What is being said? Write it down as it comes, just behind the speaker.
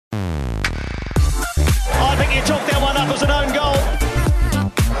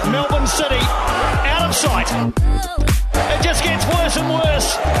right. It just gets worse and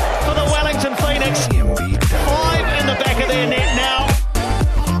worse for the Wellington Phoenix. 5 in the back of their net now.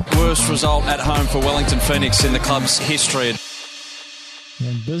 Worst result at home for Wellington Phoenix in the club's history.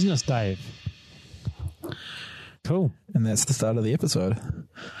 You're in business, Dave. Cool. And that's the start of the episode.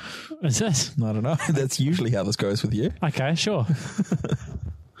 Is this? I don't know. That's usually how this goes with you. Okay, sure.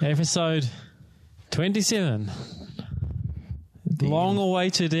 Episode 27.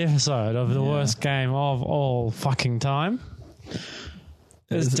 Long-awaited episode of the worst game of all fucking time.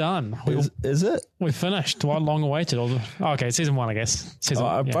 It's done. Is it? We finished. What long-awaited? Okay, season 1, I guess.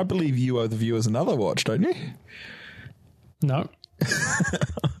 I believe you owe the viewers another watch, don't you? No.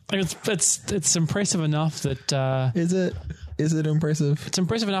 It's impressive enough that... Is it impressive? It's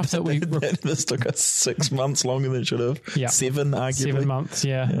impressive enough that this took us 6 months longer than it should have. Yeah. 7, arguably. 7 months,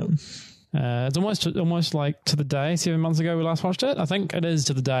 yeah. It's almost like to the day. 7 months ago we last watched it. I think it is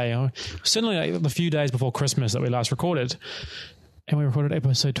to the day. Certainly like the few days before Christmas that we last recorded. And we recorded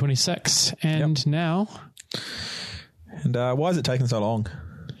episode 26. And now... And why is it taking so long?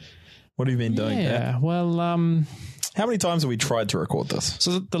 What have you been doing? Yeah, well... How many times have we tried to record this?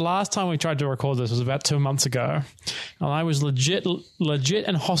 So the last time we tried to record this was about 2 months ago. And I was legit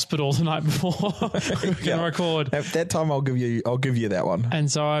in hospital the night before we were going to record. At that time, I'll give you that one. And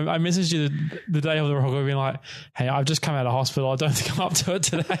so I messaged you the day of the record being like, hey, I've just come out of hospital. I don't think I'm up to it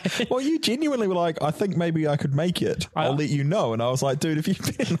today. Well, you genuinely were like, I think maybe I could make it. I'll let you know. And I was like, dude, if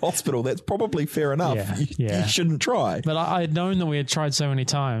you've been in hospital, that's probably fair enough. You shouldn't try. But I had known that we had tried so many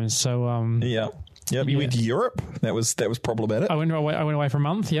times. So yeah. Yep, you went to Europe. That was problematic. I went away for a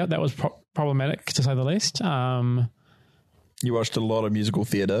month. Yeah, that was problematic to say the least. You watched a lot of musical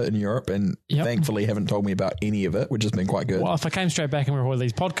theatre in Europe, and thankfully haven't told me about any of it, which has been quite good. Well, if I came straight back and recorded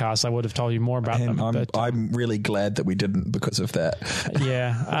these podcasts, I would have told you more about them. I'm really glad that we didn't because of that.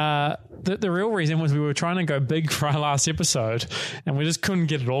 Yeah. The real reason was we were trying to go big for our last episode, and we just couldn't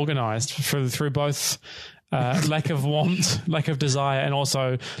get it organised through both... lack of want, lack of desire, and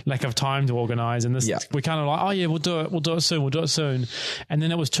also lack of time to organise. And this, we kind of like, oh yeah, we'll do it soon. And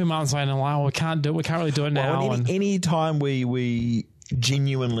then it was 2 months later, and I'm like, we can't really do it now. Well, any time we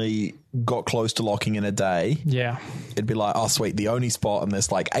genuinely got close to locking in a day, it'd be like, oh sweet, the only spot in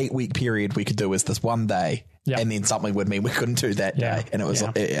this like 8-week period we could do is this one day. Yep. And then something would mean we couldn't do that day, and it was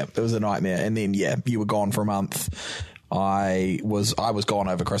it was a nightmare. And then you were gone for a month. I was gone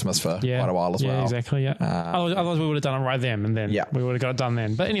over Christmas for quite a while as well. Yeah, exactly. Yeah. Otherwise, we would have done it right then, and then we would have got it done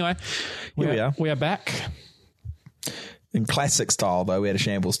then. But anyway, we are back. In classic style, though, we had a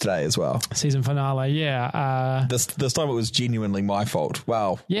shambles today as well. Season finale, yeah. This time it was genuinely my fault.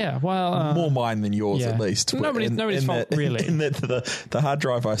 Well, more mine than yours at least. Nobody's fault, really. In that the hard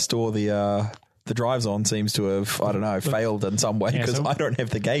drive I store the drives on seems to have, I don't know, failed in some way because I don't have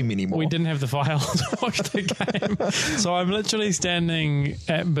the game anymore. We didn't have the file to watch the game. So I'm literally standing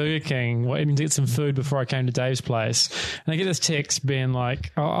at Burger King waiting to get some food before I came to Dave's place. And I get this text being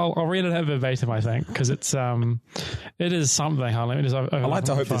like, I'll read it out verbatim, I think, because it is something. I like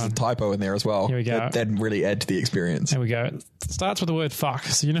to hope there's a typo in there as well. Here we go. That'd really add to the experience. There we go. It starts with the word fuck.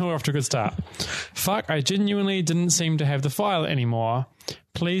 So you know we're off to a good start. Fuck, I genuinely didn't seem to have the file anymore.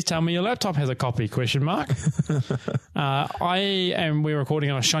 Please tell me your laptop has a copy, ? We're recording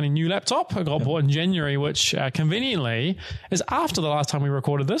on a shiny new laptop. I got bought in January, which conveniently is after the last time we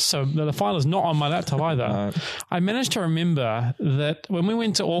recorded this, so the file is not on my laptop either. I managed to remember that when we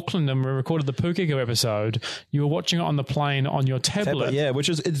went to Auckland and we recorded the Pukeko episode, you were watching it on the plane on your tablet. Yeah, which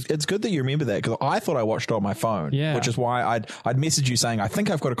is it's good that you remember that because I thought I watched it on my phone, which is why I'd messaged you saying, I think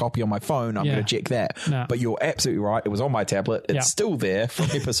I've got a copy on my phone. I'm going to check that. No. But you're absolutely right. It was on my tablet. It's still there from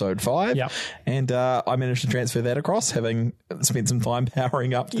episode 5. And I managed to transfer that across, having spent some time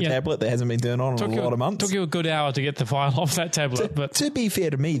powering up the tablet that hasn't been turned on in a lot of months. Took you a good hour to get the file off that tablet. But to be fair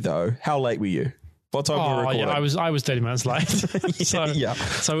to me, though, how late were you? What time were we recording? I was 30 minutes late.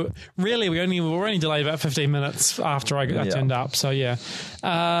 So really, we were only delayed about 15 minutes after I turned up. So anyway,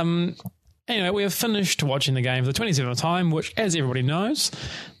 we have finished watching the game for the 27th time, which, as everybody knows,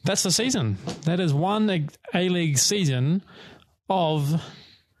 that's the season. That is one A-League season of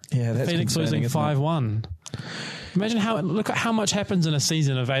Phoenix losing 5-1. Imagine look at how much happens in a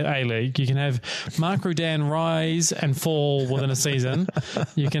season of A-League. You can have Mark Rudan rise and fall within a season.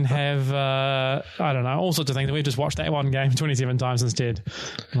 You can have, I don't know, all sorts of things. We've just watched that one game 27 times instead.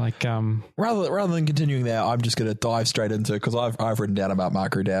 Like, rather than continuing there, I'm just going to dive straight into it because I've written down about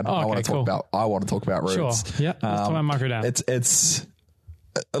Mark Rudan. I want to talk about Roots. Sure. Yeah. Let's talk about Mark Rudan. It's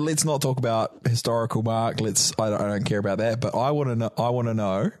let's not talk about historical Mark. I don't care about that. But I want to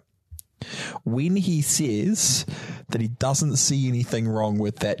know when he says that he doesn't see anything wrong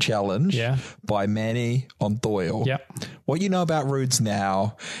with that challenge by Manny on Doyle. Yep. What you know about Roods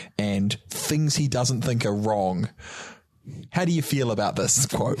now and things he doesn't think are wrong. How do you feel about this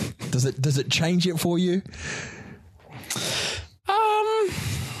quote? Does it change it for you?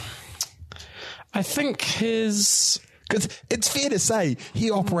 I think because it's fair to say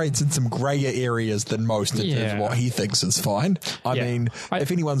he operates in some grayer areas than most in terms of what he thinks is fine. I mean,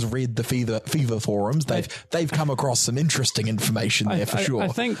 if anyone's read the Fever forums, they've come across some interesting information there for sure. I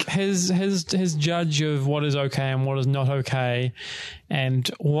think his judge of what is okay and what is not okay and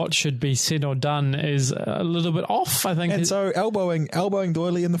what should be said or done is a little bit off, I think. And so elbowing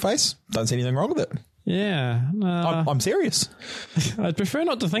Doyley in the face, don't see anything wrong with it. Yeah. I'm serious. I'd prefer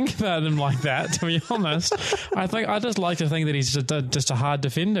not to think about him like that, to be honest. I just like to think that he's just a hard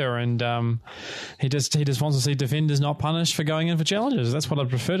defender, and he just wants to see defenders not punished for going in for challenges. That's what I'd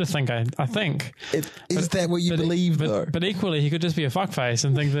prefer to think. I think. Is that what you believe, though? But equally, he could just be a fuckface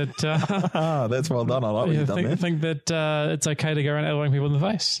and think that... that's well done. I like what you've done there. Think that it's okay to go around elbowing people in the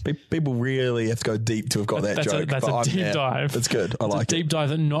face. People really have to go deep to have got that joke. That's a deep dive. It's good. I like it. It's a deep dive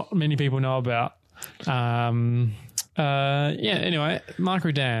that not many people know about. Anyway, Mark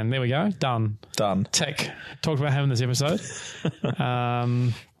Rudan, there we go. Done. Tick. Talked about him in this episode. I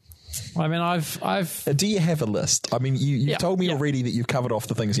mean, I've. Do you have a list? I mean, you told me already that you've covered off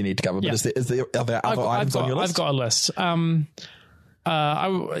the things you need to cover, but are there other items on your list? I've got a list.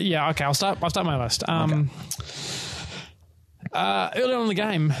 I'll start my list. Earlier on in the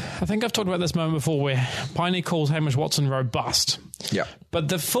game, I think I've talked about this moment before where Piney calls Hamish Watson robust. Yeah. But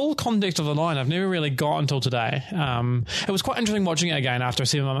the full context of the line I've never really got until today. It was quite interesting watching it again after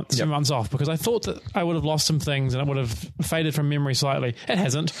 7 months off, because I thought that I would have lost some things and it would have faded from memory slightly. It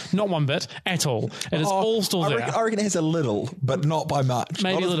hasn't. Not one bit at all. It is all still there. I reckon it has a little, but not by much.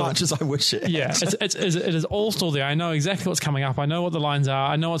 Maybe not as much as I wish it had. Yeah, it is all still there. I know exactly what's coming up. I know what the lines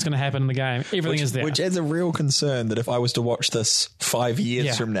are. I know what's going to happen in the game. Everything is there. Which is a real concern that if I was to watch this 5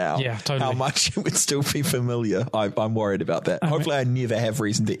 years from now, totally. How much it would still be familiar. I'm worried about that. Hopefully I never have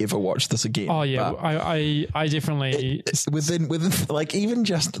reason to ever watch this again. Oh yeah, I definitely within like even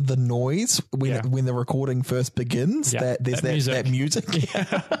just the noise when the recording first begins, there's that music.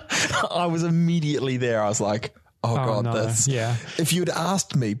 Yeah. I was immediately there. I was like, oh God, no. this. Yeah. If you'd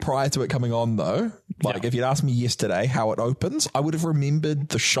asked me prior to it coming on, though, if you'd asked me yesterday how it opens, I would have remembered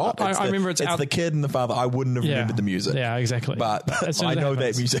the shot. I remember it's the kid and the father. I wouldn't have remembered the music. Yeah, exactly. But I know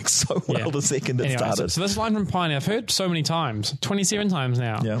that music so well the second it started. So this line from Piney, I've heard so many times, 27 times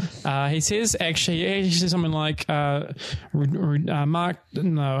now. Yeah. He says something like, Mark, remember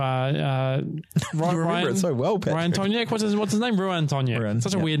it so well, Patrick. Ryan Toniak, what's his name? Ruan Toniak.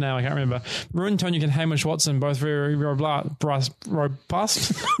 Such a weird name, I can't remember. Ruan Toniak and Hamish Watson, both very robust.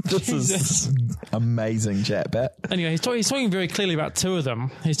 This is amazing chat, Pat. Anyway, he's talking very clearly about two of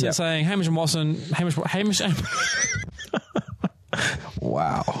them. He's saying Hamish and Watson, Hamish.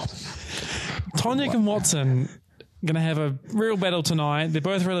 Wow. Toniak and Watson going to have a real battle tonight. They're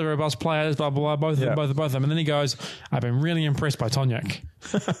both really robust players, blah, blah, blah, both of them. And then he goes, I've been really impressed by Toniak.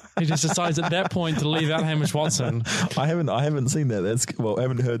 He just decides at that point to leave out Hamish Watson. I haven't seen that. I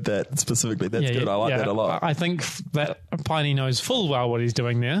haven't heard that specifically. That's good. I like that a lot. I think that Piney knows full well what he's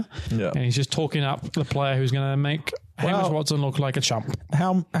doing there. Yeah. And he's just talking up the player who's going to make Hamish Watson look like a chump.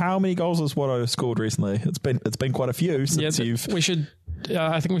 How many goals has Watto scored recently? It's been quite a few since you've... We should...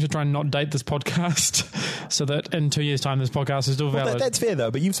 I think we should try and not date this podcast so that in 2 years' time this podcast is still valid. That's fair though,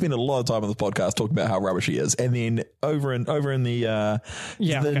 but you've spent a lot of time on this podcast talking about how rubbish he is, and then over in the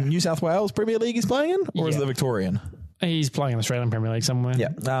New South Wales Premier League he's playing in, or is it the Victorian? He's playing in the Australian Premier League somewhere.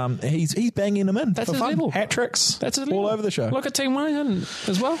 Yeah, he's banging them in. That's for his fun. level. Hat tricks. That's his all level. over the show. Look at Team Wellington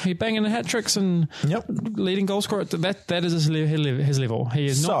as well. He's banging the hat tricks and leading goal scorer. That is his level. He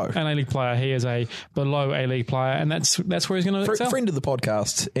is not an A-League player. He is a below A-League player, and that's where he's going to excel. Friend of the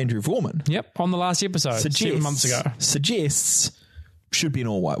podcast, Andrew Foreman. Yep, on the last episode, 7 months ago. Suggests should be an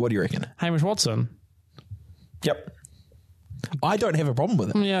all white. What do you reckon? Hamish Watson. Yep. I don't have a problem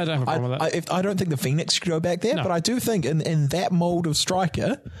with it. Yeah, I don't have a problem with that. I don't think the Phoenix should go back there, but I do think in that mould of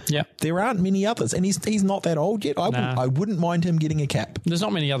striker, there aren't many others, and he's not that old yet. I wouldn't mind him getting a cap. There's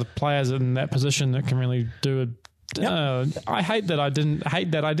not many other players in that position that can really do it. I hate that I didn't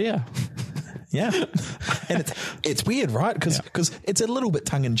hate that idea. Yeah, and it's weird, right? Because it's a little bit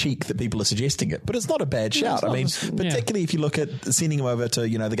tongue in cheek that people are suggesting it, but it's not a bad shout. I mean, particularly if you look at sending him over to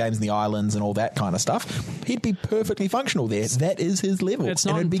the games in the islands and all that kind of stuff, he'd be perfectly functional there. That is his level. It's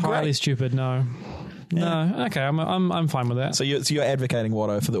not entirely stupid. No. No, okay, I'm fine with that. So you're advocating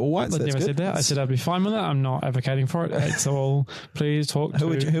Watto for the All Whites? I never said that. I said I'd be fine with that. I'm not advocating for it. It's all. Please talk. Who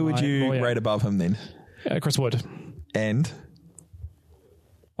would you rate above him then? Chris Wood. And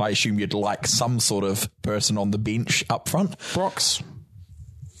I assume you'd like some sort of person on the bench up front. Brox.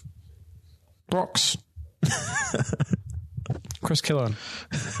 Chris Killen.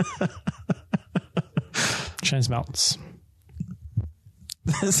 Shane Smeltz.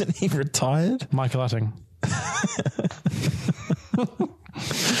 Isn't he retired? Michael Utting.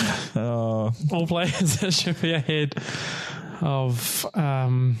 All players that should be ahead of...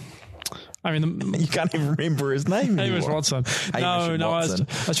 you can't even remember his name. Hamish Watson. I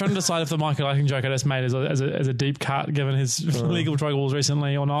was trying to decide if the Michael Utting joke I just made is a deep cut given his legal struggles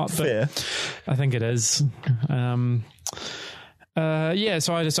recently or not. But fair. I think it is.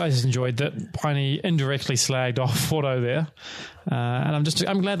 So I just enjoyed that Piney indirectly slagged off Watto there, and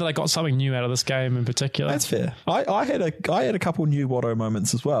I'm glad that I got something new out of this game in particular. That's fair. I had a couple new Watto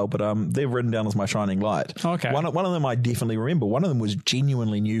moments as well, but they're written down as my shining light. Okay, one of them I definitely remember. One of them was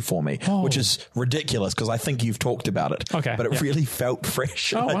genuinely new for me, which is ridiculous because I think you've talked about it. Okay, but it really felt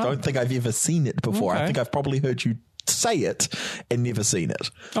fresh. Oh, wow. I don't think I've ever seen it before. Okay. I think I've probably heard you say it and never seen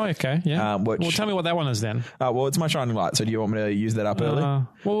it. Oh, okay, yeah. Well, tell me what that one is then. Well, it's my shining light. So do you want me to use that up early?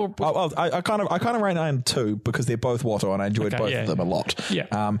 I kind of ran down 2 because they're both Watto and I enjoyed both of them a lot.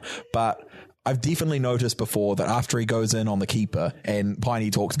 Yeah. But I've definitely noticed before that after he goes in on the keeper, and Piney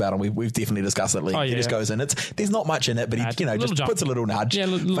talks about him, we've definitely discussed it. He just goes in. There's not much in it, but he just puts a little nudge.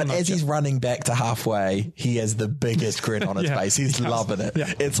 Yeah, but as he's running back to halfway, he has the biggest grin on his face. He's loving it.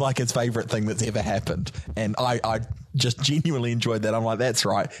 Yeah. It's like his favorite thing that's ever happened, and I just genuinely enjoyed that. I'm like, that's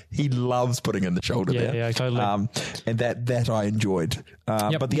right. He loves putting in the shoulder there. Yeah, totally. And that I enjoyed.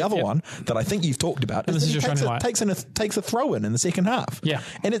 But the other one that I think you've talked about is that he takes a throw in the second half. Yeah.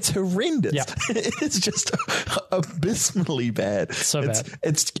 And it's horrendous. Yeah. It's just abysmally bad. So bad.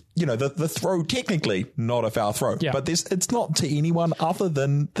 It's the throw technically not a foul throw, but it's not to anyone other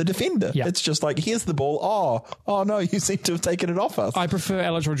than the defender. Yeah. It's just like, here's the ball. Oh no, you seem to have taken it off us. I prefer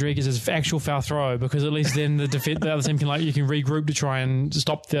Alex Rodriguez's actual foul throw because at least then the other team you can regroup to try and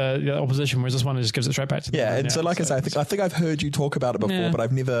stop the opposition, whereas this one just gives it straight back to them. Yeah, and so I say, I think I've heard you talk about it before, but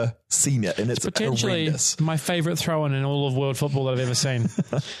I've never seen it, and it's potentially horrendous. My favourite throw-in in all of world football that I've ever seen.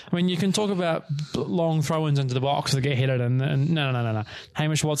 I mean, you can talk about long throw-ins into the box that get headed, and no.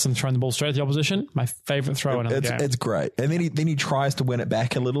 Hamish Watson throwing the ball straight at the opposition, my favourite throw-in in the game. It's great. And then he tries to win it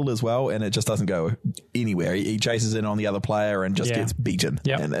back a little as well, and it just doesn't go anywhere. He chases in on the other player and just gets beaten.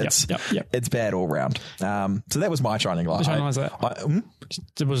 And it's bad all round. So that was my shining light. Which one was that?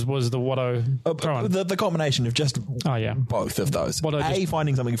 It was the Watto throw-in. The combination of just both of those. A,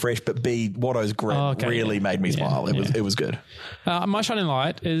 finding something fresh, but B, Watto's grin really made me smile. It was good. My shining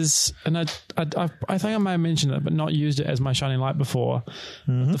light is, and I think I may have mentioned it, but not used it as my shining light before.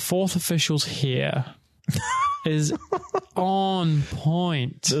 Mm-hmm. The fourth official's hair is on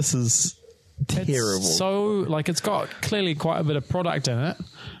point. This is terrible. So, it's got clearly quite a bit of product in it.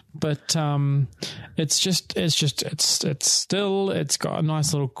 But it's got a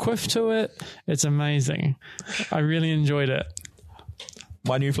nice little quiff to it. It's amazing. I really enjoyed it.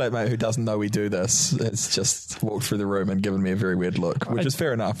 My new flatmate who doesn't know we do this has just walked through the room and given me a very weird look, which is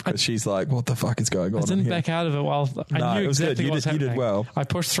fair enough because she's like, what the fuck is going on? I didn't back out of it while I knew exactly what was happening. You did well. I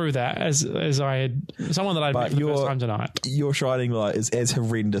pushed through that as I had someone that I'd met for the first time tonight. Your shining light is as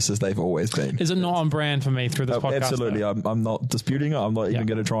horrendous as they've always been. Is it not on brand for me through this podcast? Absolutely. I'm not disputing it. I'm not even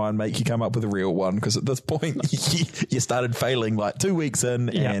going to try and make you come up with a real one because at this point you started failing 2 weeks in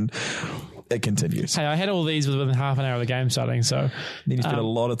and it continues. Hey, I had all these within half an hour of the game starting, so... Then you spent a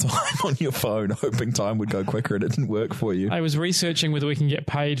lot of time on your phone hoping time would go quicker and it didn't work for you. I was researching whether we can get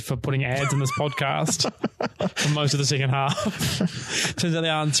paid for putting ads in this podcast for most of the second half. Turns out the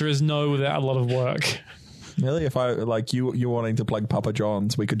answer is no without a lot of work. Really? If I you wanting to plug Papa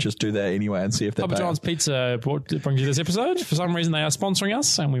John's, we could just do that anyway and see if they Papa John's Pizza brings you this episode. For some reason, they are sponsoring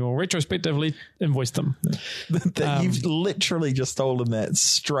us, and we will retrospectively invoice them. You've literally just stolen that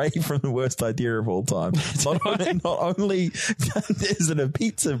straight from the worst idea of all time. Not only is it a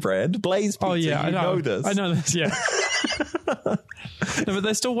pizza brand, Blaze Pizza. Oh yeah, I know this. I know this. Yeah. No, but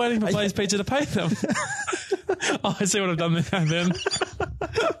they're still waiting for Blaze Pizza to pay them. Oh, I see what I've done there then.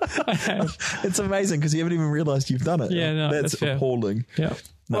 I have. It's amazing because you haven't even realised you've done it. Yeah, no, that's appalling. Yeah.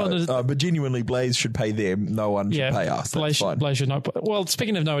 No, but genuinely, Blaze should pay them. No one should pay us. Blaze should not. Well,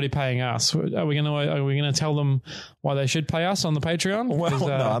 speaking of nobody paying us, are we going to tell them why they should pay us on the Patreon? Well,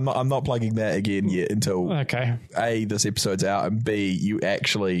 no, I'm not plugging that again yet until A, this episode's out, and B, you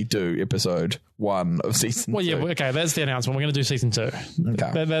actually do episode 1 of season 2. Well, yeah, okay, that's the announcement. We're going to do season 2.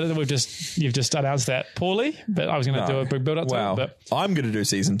 Okay, you've just announced that poorly, but I was going to do a big build up to it. But I'm going to do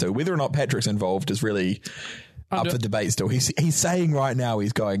season 2. Whether or not Patrick's involved is really up for debate still. He's saying right now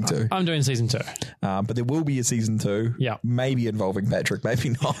he's going to. I'm doing season 2. But there will be a season 2. Yeah. Maybe involving Patrick, maybe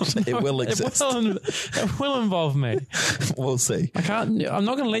not. It will exist. It will involve me. We'll see. I'm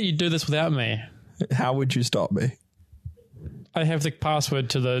not going to let you do this without me. How would you stop me? I have the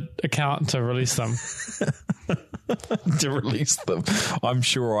password to the account to release them. To release them. I'm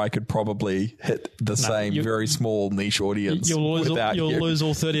sure I could probably hit the same very small niche audience. You'll lose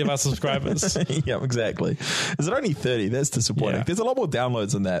all 30 of our subscribers. Yeah, exactly. Is it only 30? That's disappointing. Yeah. There's a lot more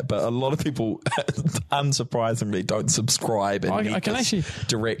downloads than that, but a lot of people, unsurprisingly, don't subscribe and I can actually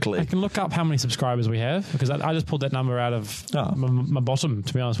directly. I can look up how many subscribers we have because I just pulled that number out of my bottom,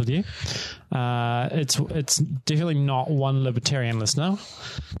 to be honest with you. It's definitely not one libertarian listener.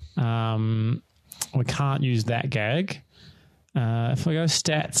 We can't use that gag. If we go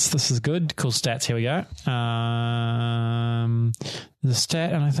stats, this is good. Cool stats. Here we go. The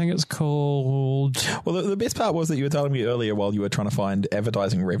stat, and I think it's called... Well, the best part was that you were telling me earlier while you were trying to find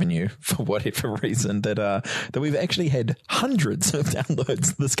advertising revenue for whatever reason that we've actually had hundreds of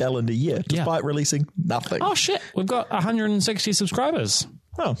downloads this calendar year despite releasing nothing. Oh, shit. We've got 160 subscribers.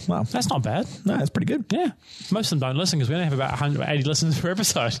 Oh, well. That's not bad. No, that's pretty good. Yeah. Most of them don't listen because we only have about 180 listens per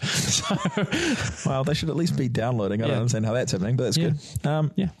episode. So. Well, they should at least be downloading. I don't understand how that's happening, but that's good.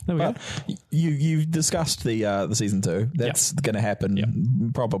 Yeah, there we go. You discussed the season 2. That's going to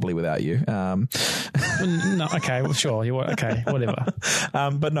happen probably without you. No, okay, well, sure. Okay, whatever.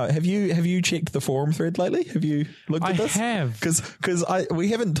 But no, have you checked the forum thread lately? Have you looked at this? I have. Because we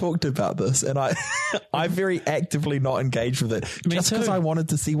haven't talked about this, and I very actively not engaged with it just because I wanted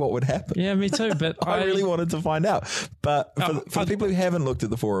to see what would happen. Yeah, me too. But I really wanted to find out. But for the people who haven't looked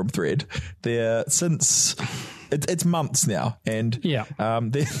at the forum thread, since it's months now, and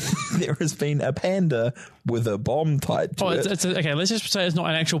there has been a panda with a bomb tied to it. Okay, let's just say it's not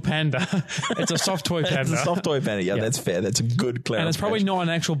an actual panda. It's a soft toy panda. It's a soft toy panda. Yeah, that's fair. That's a good clarification. And it's probably not an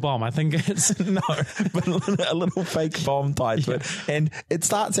actual bomb. I think it's... No, but a little fake bomb tied to it. And it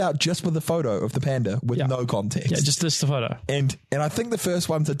starts out just with a photo of the panda with no context. Yeah, just the photo. And I think the first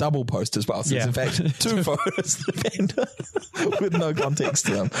one's a double post as well. So it's in fact 2 photos of the panda with no context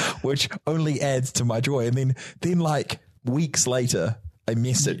to them, which only adds to my joy. And then like weeks later, a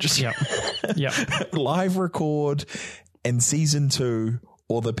message. Yeah. Live record and season 2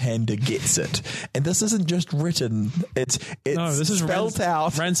 or the panda gets it. And this isn't just written. It's this is spelled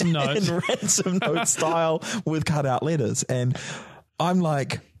out ransom note in ransom note style with cut out letters. And I'm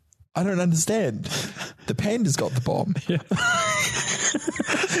like, I don't understand. The panda's got the bomb. Yeah.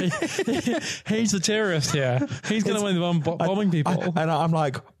 He's the terrorist here. He's going to win the bomb bombing people. And I'm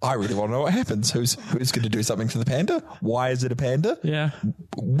like, I really want to know what happens. Who's going to do something to the panda? Why is it a panda? Yeah.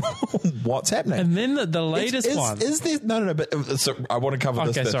 What's happening? And then the latest one. Is there... No. But so I want to cover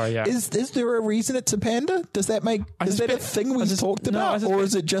this. Okay, sorry, yeah. Is there a reason it's a panda? Does that make... Is that a thing we've talked about? Or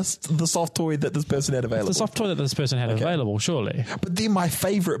is it just the soft toy that this person had available? It's the soft toy that this person had available, surely. But then my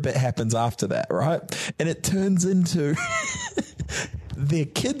favourite bit happens after that, right? And it turns into... their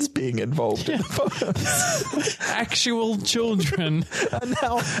kids being involved in the photos. Actual children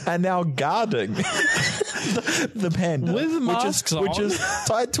are now guarding the panda with masks which is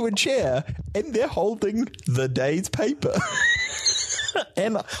tied to a chair, and they're holding the day's paper.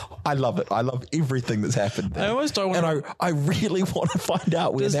 And I love it. I love everything that's happened there. I almost don't want and I really want to find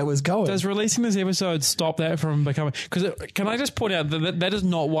out where that was going. Does releasing this episode stop that from becoming... Because can I just point out that is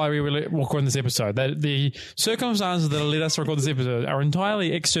not why we record this episode. That the circumstances that led us to record this episode are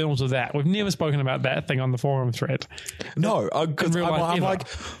entirely external to that. We've never spoken about that thing on the forum thread. No, because I'm like...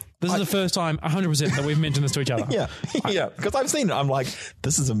 This is the first time, 100%, that we've mentioned this to each other. Yeah, because I've seen it. I'm like,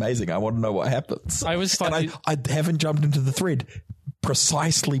 this is amazing. I want to know what happens. I haven't jumped into the thread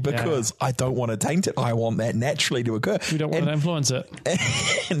precisely because I don't want to taint it. I want that naturally to occur. We don't want to influence it.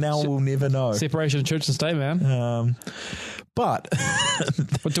 And now we'll never know. Separation of church and state, man. But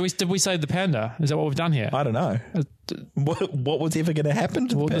did we save the panda? Is that what we've done here? I don't know. What was ever going to happen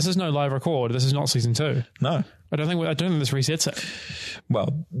to the panda? This is no live record. This is not season 2. No. I don't think this resets it.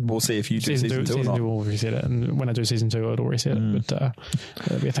 Well, we'll see if you do season 2 or not. Season 2 will reset it, and when I do season 2, it'll reset it. But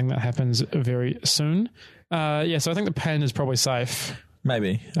that'll be a thing that happens very soon. So I think the pen is probably safe.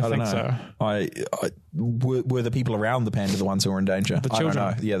 Maybe. I don't know. So. Were the people around the panda the ones who were in danger? The children. I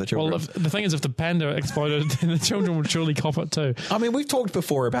don't know. Yeah, the children. Well, the thing is, if the panda exploded, then the children would surely cop it too. I mean, we've talked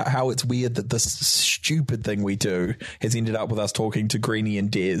before about how it's weird that this stupid thing we do has ended up with us talking to Greenie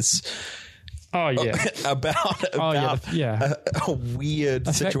and Des Oh, yeah. about a weird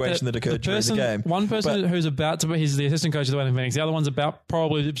situation that occurred during the game. One person who's about to be, he's the assistant coach of the Wellington Phoenix. The other one's about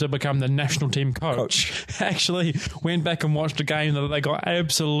probably to become the national team coach. Actually went back and watched a game that they got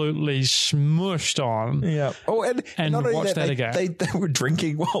absolutely smushed on. Yeah. Oh, and not watched that again. They were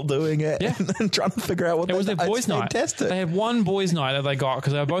drinking while doing it and trying to figure out what it was their boys' night. Fantastic. They had one boys' night that they got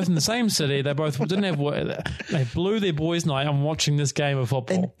because they were both in the same city. They both didn't have. They blew their boys' night on watching this game of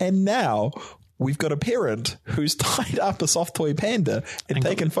football. And now we've got a parent who's tied up a soft toy panda and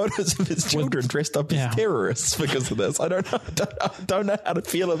taken photos of his children dressed up as terrorists because of this. I don't know how to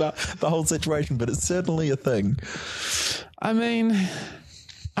feel about the whole situation, but it's certainly a thing. I mean,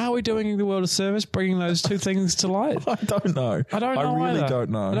 are we doing the world a service bringing those two things to light? I don't know. I really don't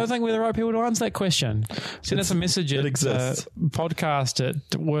know. I don't think we're the right people to answer that question. Send us a message at podcast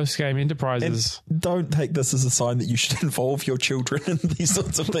at Worst Game Enterprises. And don't take this as a sign that you should involve your children in these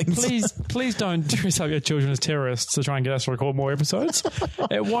sorts of things. Please don't dress up your children as terrorists to try and get us to record more episodes.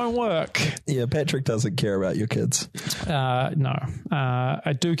 It won't work. Yeah, Patrick doesn't care about your kids. No.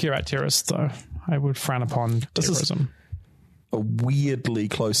 I do care about terrorists, though. I would frown upon terrorism. A weirdly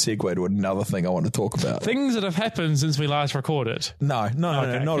close segue to another thing I want to talk about. Things that have happened since we last recorded. No, not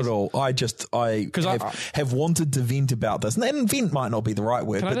at all. I have wanted to vent about this. And vent might not be the right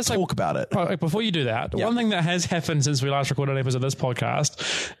word, but talk about it. Before you do that, one thing that has happened since we last recorded an episode of this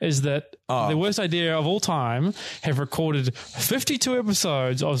podcast is that the worst idea of all time have recorded 52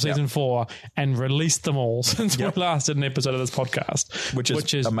 episodes of season 4 and released them all since we last did an episode of this podcast.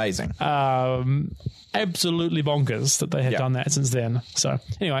 Which is amazing. Absolutely bonkers that they have done that since then. So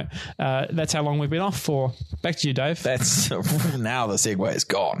anyway, that's how long we've been off for. Back to you, Dave. That's now the segue is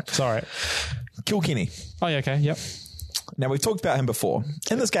gone. Sorry. Kilkenny. Oh, yeah, okay, yep. Now, we've talked about him before.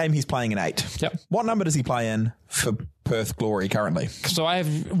 In this game, he's playing an 8. Yep. What number does he play in for Perth Glory currently? So I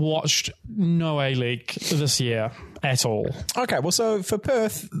have watched no A-League this year at all. Okay, well, so for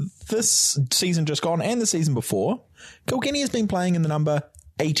Perth, this season just gone and the season before, Kilkenny has been playing in the number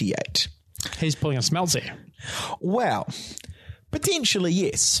 88. He's pulling a smelty. Well, potentially,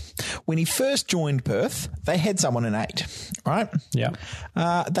 yes. When he first joined Perth, they had someone in 8, right? Yeah.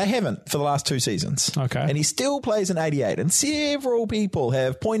 They haven't for the last 2 seasons. Okay. And he still plays in 88. And several people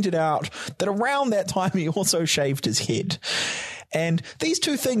have pointed out that around that time he also shaved his head. And these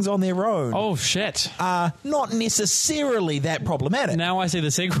two things on their own are not necessarily that problematic. Now I see the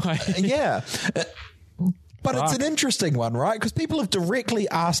segue. Yeah. But it's an interesting one, right? Because people have directly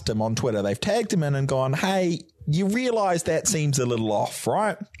asked him on Twitter. They've tagged him in and gone, hey, you realise that seems a little off,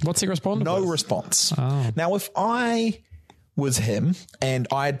 right? What's he responded No with? response. Oh. Now, if I was him and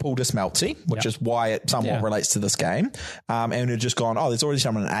I had pulled a smelty, which is why it somewhat relates to this game, and had just gone, there's already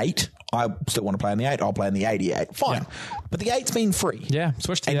someone in 8. I still want to play in the 8. I'll play in the 88. Fine. Yeah. But the 8's been free. Yeah,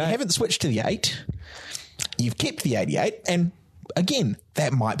 switch to the 8. And you haven't switched to the 8. You've kept the 88 and again,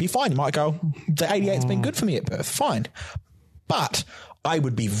 that might be fine. You might go, the 88's been good for me at Perth. Fine. But I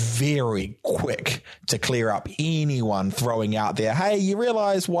would be very quick to clear up anyone throwing out there, hey, you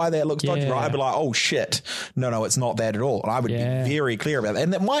realise why that looks dodgy, right? I'd be like, oh, shit. No, it's not that at all. And I would be very clear about that.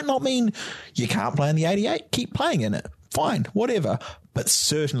 And that might not mean you can't play in the 88. Keep playing in it. Fine, whatever. But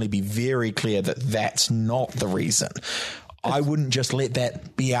certainly be very clear that that's not the reason. I wouldn't just let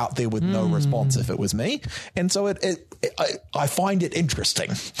that be out there with no response if it was me. And so I find it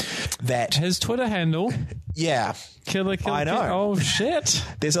interesting that his Twitter handle. Yeah. Killer. I know. Oh, shit.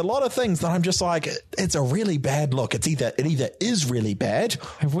 There's a lot of things that I'm just like, it's a really bad look. It either is really bad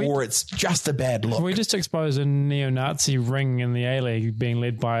or it's just a bad look. Have we just exposed a neo-Nazi ring in the A-League being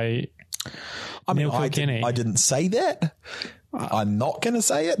led by Neil Kilkenny? I didn't say that. I'm not going to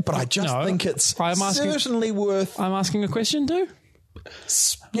say it, but I just think it's certainly worth... I'm asking a question too.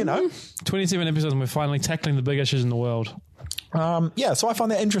 27 episodes and we're finally tackling the big issues in the world. So I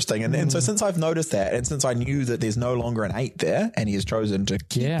find that interesting. And so since I've noticed that, and since I knew that there's no longer an 8 there, and he has chosen to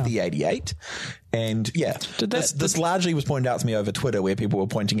keep the 88, and this largely was pointed out to me over Twitter, where people were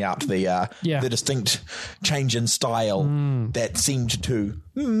pointing out the distinct change in style that seemed to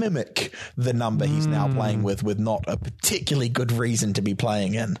mimic the number he's now playing with not a particularly good reason to be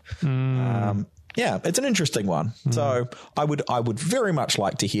playing in. Yeah, it's an interesting one. So I would very much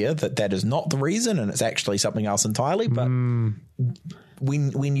like to hear that is not the reason and it's actually something else entirely. But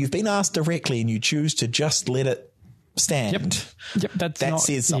when you've been asked directly and you choose to just let it stand, that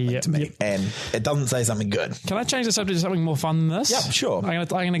says something to me, and it doesn't say something good. Can I change the subject to something more fun than this? Yeah, sure. I'm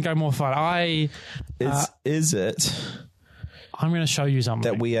going to go more fun. Is it? I'm going to show you something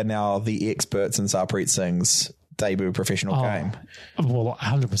that we are now the experts in Sarpreet Singh's debut professional game. Well,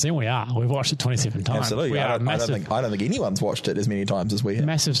 100% we are. We've watched it 27 times. Absolutely. I don't think anyone's watched it as many times as we have.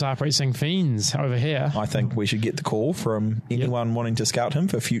 Massive Sarpreet Singh fiends over here. I think we should get the call from anyone wanting to scout him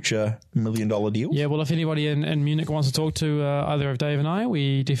for future $1 million deals. Yeah, well, if anybody in Munich wants to talk to either of Dave and I,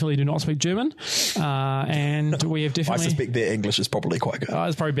 we definitely do not speak German. And we have definitely... I suspect their English is probably quite good.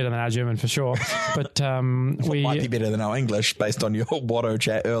 It's probably better than our German for sure. But we might be better than our English based on your Watto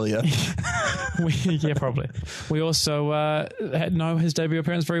chat earlier. Yeah, probably. We also know his debut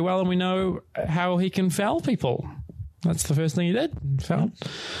appearance very well, and we know how he can foul people. That's the first thing he did. Foul.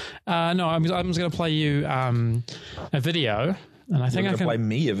 No, I'm just going to play you a video. And I think I can play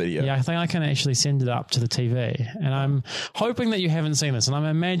me a video. Yeah, I think I can actually send it up to the TV. And I'm hoping that you haven't seen this, and I'm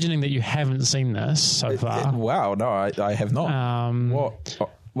imagining that you haven't seen this so far. Wow, no, I have not. What?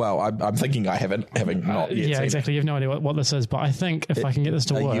 Well, I'm thinking I haven't, having not yet. Yeah, seen exactly. It. You have no idea what this is, but I think if I can get this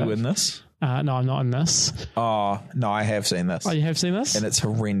to work. Are you in this? No, I'm not in this. Oh, no, I have seen this. Oh, you have seen this? And it's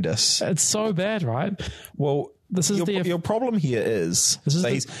horrendous. It's so bad, right? Well, this is your problem here is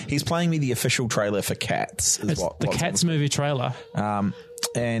he's playing me the official trailer for Cats. It's the Cats movie trailer.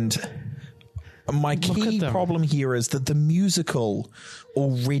 And my key problem here is that the musical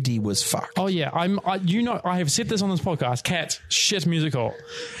already was fucked. Oh yeah, I have said this on this podcast. Cats, shit musical.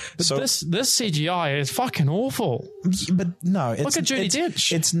 But so, this CGI is fucking awful. But no, look at Judi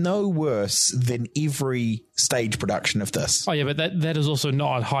Dench. It's no worse than every stage production of this. Oh yeah, but that is also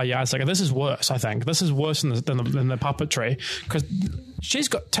not a high yardstick. This is worse. I think this is worse than the puppetry because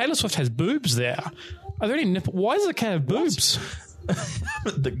Taylor Swift has boobs there. Are there any nipple? Why does the cat have boobs?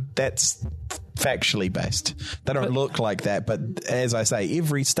 That's factually based. They don't look like that, but as I say,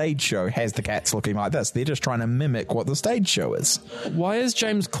 every stage show has the cats looking like this. They're just trying to mimic what the stage show is. Why is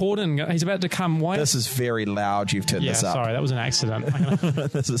James Corden? He's about to come. This is very loud. You've turned this up. Sorry, that was an accident.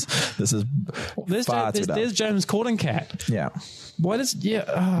 This is there's James Corden cat. Yeah. Why does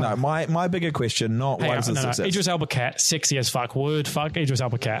No, my bigger question, not why does this exist? Idris Elba cat, sexy as fuck. Word fuck Idris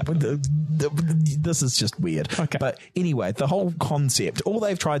Elba cat. This is just weird. Okay. But anyway, the whole concept, all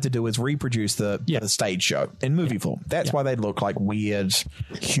they've tried to do is reproduce the stage show in movie form. That's why they look like weird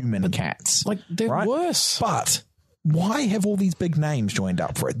human cats. Like they're worse. But why have all these big names joined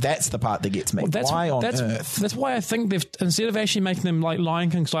up for it? That's the part that gets me. Why on earth? That's why I think they've, instead of actually making them like Lion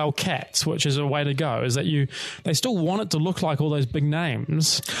King style cats, which is a way to go, is that they still want it to look like all those big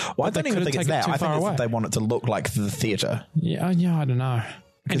names. Well, I don't even think it's that. I think it's that they want it to look like the theatre. Yeah, I don't know.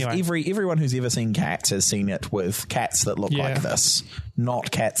 Because anyway. Everyone who's ever seen Cats has seen it with cats that look like this,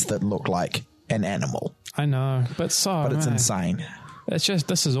 not cats that look like an animal. I know, but it's insane. It's just,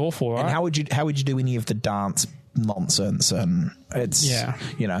 this is awful, right? And how would you do any of the dance nonsense? And it's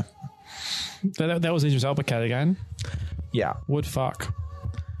you know, that was Idris Elba cat again. Yeah, would fuck.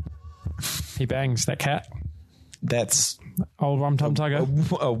 He bangs that cat. That's old Rum Tum Tugger.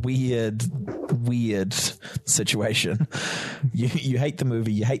 A weird situation. You hate the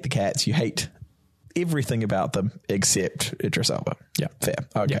movie, you hate the cats, you hate everything about them except Idris Elba. Yeah, fair.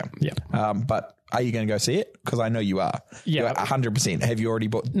 Okay. Yeah. But are you going to go see it? Because I know you are. Yeah, 100%. Have you already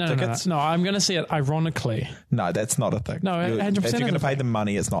bought tickets? No, I'm going to see it ironically. No, that's not a thing. No, 100%. If you're going to pay them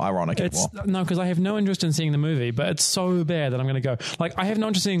money, it's not ironic anymore. No, because I have no interest in seeing the movie, but it's so bad that I'm going to go. Like, I have no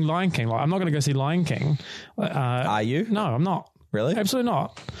interest in seeing Lion King. Like, I'm not going to go see Lion King. Are you? No, I'm not. Really? Absolutely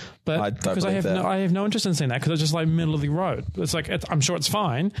not. But because I have no interest in seeing that because it's just like middle of the road. It's like I'm sure it's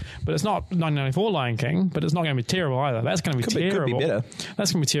fine, but it's not 1994 Lion King. But it's not going to be terrible either. That's going to be terrible. Could be better.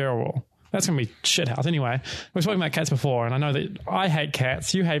 That's going to be terrible. That's going to be shithouse. Anyway, we've spoken about cats before, and I know that I hate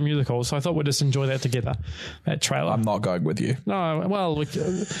cats. You hate musicals, so I thought we'd just enjoy that together. That trailer. I'm not going with you. No, well,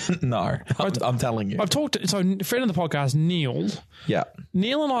 no, I'm telling you. I've talked. So, a friend of the podcast, Neil. Yeah.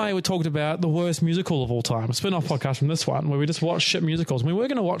 Neil and I talked about the worst musical of all time, a spin-off podcast from this one, where we just watch shit musicals. We were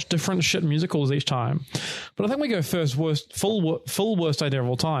going to watch different shit musicals each time, but I think we go first full worst idea of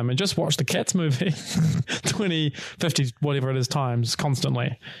all time, and just watch the Cats movie 20, 50, whatever it is times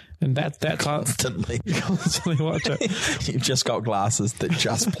constantly. And that's constantly watch it. You've just got glasses that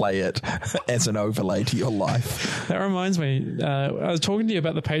just play it as an overlay to your life. That reminds me, I was talking to you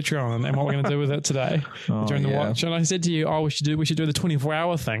about the Patreon and what we're going to do with it today during the watch. And I said to you, we should do the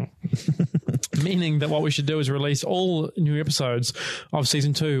 24-hour thing. Meaning that what we should do is release all new episodes of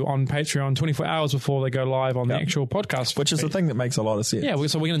season 2 on Patreon 24 hours before they go live on the actual podcast. Which is the thing that makes a lot of sense. Yeah,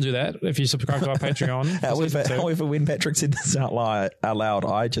 so we're going to do that if you subscribe to our Patreon. However, when Patrick said this out loud,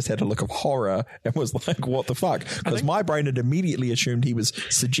 I just had a look of horror and was like, what the fuck? Because my brain had immediately assumed he was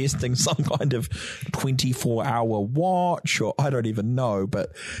suggesting some kind of 24-hour watch, or I don't even know,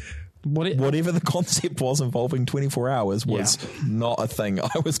 but whatever the concept was involving 24 hours was not a thing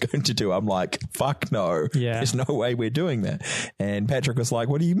I was going to do. I'm like, fuck no. Yeah. There's no way we're doing that. And Patrick was like,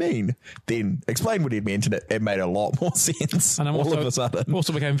 what do you mean? Then explain what he meant, and it made a lot more sense. And all of a sudden.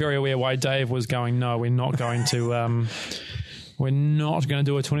 Also became very aware why Dave was going, no, we're not going to do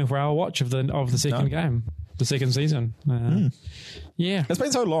a 24-hour watch of the second game, the second season. Yeah. It's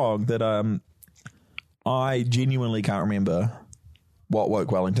been so long that I genuinely can't remember what Woke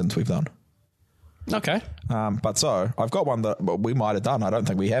Wellingtons we've done. Okay. But so I've got one that we might have done. I don't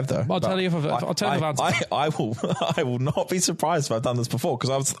think we have though. I'll tell you if I will not be surprised if I've done this before,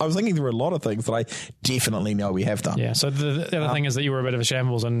 because I was thinking through a lot of things that I definitely know we have done. Yeah. So the other thing is that you were a bit of a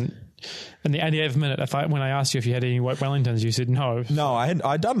shambles, and in the 88th minute, when I asked you if you had any Woke Wellingtons, you said no. No,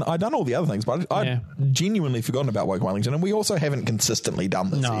 I'd done all the other things, but I'd genuinely forgotten about Woke Wellington, and we also haven't consistently done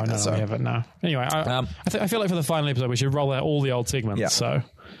this either. No, we haven't. No. Anyway, I feel like for the final episode we should roll out all the old segments. Yeah.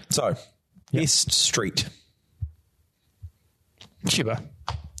 So. Best street. Cuba.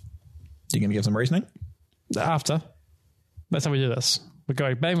 You going to give some reasoning? After. That's how we do this. We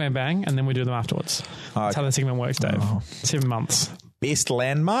go bang, bang, bang, and then we do them afterwards. That's how the segment works, Dave. 7 months. Best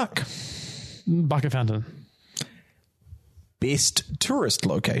landmark? Bucket Fountain. Best tourist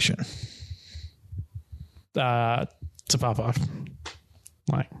location? Tapapa.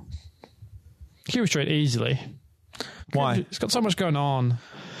 Like, Cuba Street easily. Why? It's got so much going on.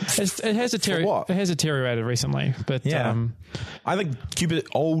 It has deteriorated recently, but I think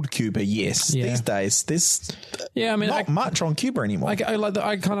old Cuba, yes. Yeah. These days, there's not much on Cuba anymore. I kind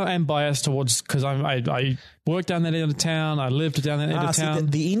of am biased towards, because I work down that end of town. I lived down that end of town.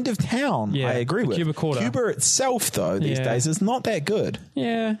 The end of town, I agree with. Cuba Quarter. Cuba itself, though, these days is not that good.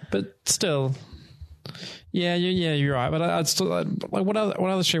 Yeah, but still. Yeah, you're right. But I'd still like what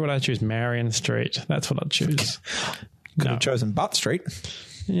other street would I choose? Marion Street. That's what I'd choose. Could have chosen Butt Street.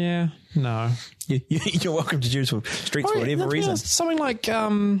 Yeah, no. You're welcome to choose streets for whatever reason. Something like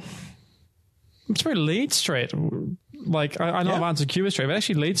it's probably Leeds Street. Like I know I've answered Cuba Street, but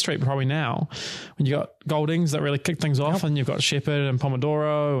actually Leeds Street probably now, when you got Goldings that really kick things off, and you've got Shepherd and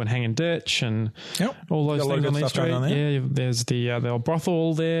Pomodoro and Hanging Ditch and all those things on Leeds Street. Yeah, there's the old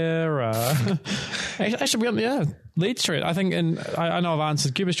brothel there. Actually, Leeds Street. I think, and I know I've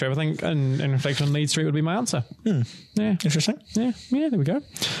answered Cuba Street. I think in reflection, Leeds Street would be my answer. Yeah, interesting. Yeah. There we go.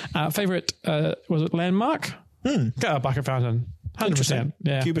 Favorite was it landmark? Bucket Fountain. 100%.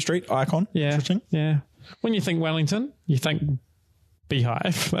 Yeah. Cuba Street icon. Yeah. Interesting. Yeah. When you think Wellington, you think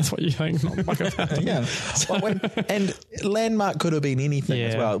Beehive. That's what you think, not Bucket Fountain. Yeah. And landmark could have been anything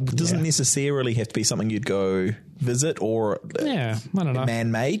as well. It doesn't necessarily have to be something you'd go visit or I don't know.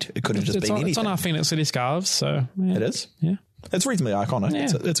 Man-made. It could have been anything. It's on our Phoenix City scarves, so it is. Yeah. It's reasonably iconic. Yeah.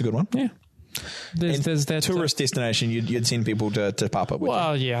 It's a good one. Yeah. There's that tourist destination you'd send people to pop up with.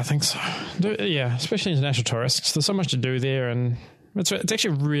 Well, yeah, I think so. Yeah, especially international tourists. There's so much to do there, and it's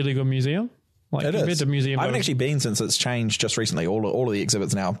actually a really good museum. Like, it is. To museum I haven't actually been since it's changed just recently. All of the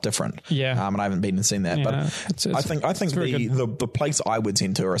exhibits are now different. Yeah. And I haven't been and seen that. But I think the place I would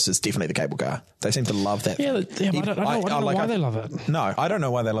send tourists is definitely the cable car. They seem to love that. Yeah, but I don't know why they love it. No, I don't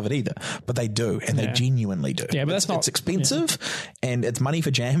know why they love it either. But they do, and they genuinely do. Yeah, but it's expensive, and it's money for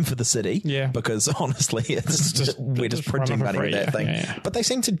jam for the city. Yeah. Because honestly, we're just printing money with that thing. Yeah. But they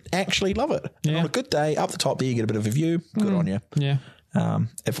seem to actually love it. And on a good day, up the top there, you get a bit of a view. Good on you. Yeah.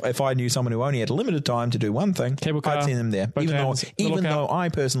 If I knew someone who only had a limited time to do one thing, I'd send them there. Even though I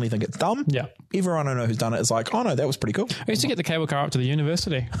personally think it's dumb, everyone I know who's done it is like, oh no, that was pretty cool. I used to get the cable car up to the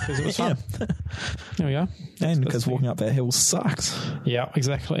university because it was fun. There we go. And because walking up that hill sucks. Yeah,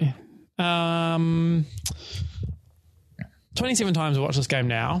 exactly. 27 times I watched this game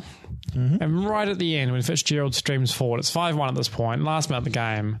now. And right at the end, when Fitzgerald streams forward, it's 5-1 at this point, last minute of the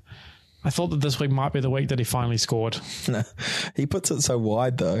game. I thought that this week might be the week that he finally scored. No, he puts it so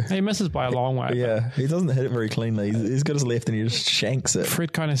wide, though. He misses by a long way. Yeah, he doesn't hit it very cleanly. He's got his left and he just shanks it.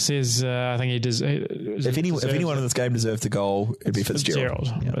 Fred kind of says, I think he does. If anyone in this game deserved a goal, it'd be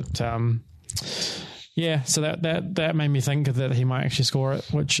Fitzgerald. Yeah. But so that made me think that he might actually score it,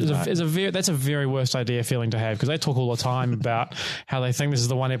 which is that's a very worst idea feeling to have, because they talk all the time about how they think this is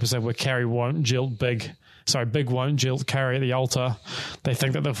the one episode where Big won't jilt Carrie at the altar. They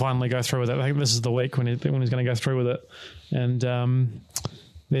think that they'll finally go through with it. I think this is the week when he's going to go through with it. And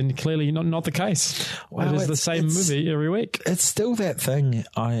then clearly not the case. Well, it is the same movie every week. It's still that thing,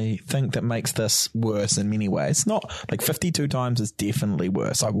 I think, that makes this worse in many ways. It's not like 52 times is definitely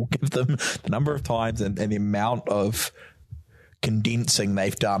worse. I will give them the number of times and the amount of condensing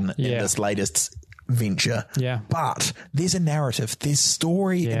they've done in this latest venture. Yeah. But there's a narrative, there's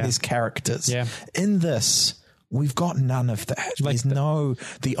story, and there's characters. Yeah. In this, We've got none of that. There's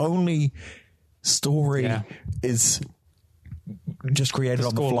the only story is just created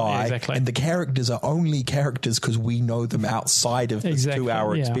on the fly, and the characters are only characters because we know them outside of this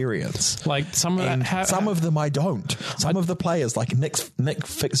 2-hour experience. Like some of them I don't. Some of the players, like Nick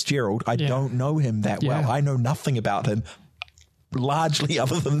Fitzgerald, I don't know him that well. I know nothing about him, largely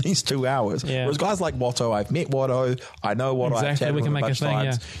other than these 2 hours. Whereas guys like Watto, I've met Watto, I know Watto, I've chatted with him a bunch of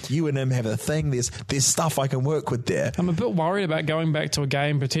times. You and him have a thing. There's stuff I can work with there. I'm a bit worried about going back to a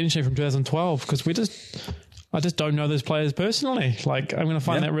game potentially from 2012 because I just don't know those players personally. Like, I'm going to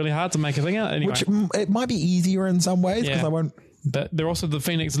find that really hard to make a thing out. Anyway. Which it might be easier in some ways because I won't. But they're also the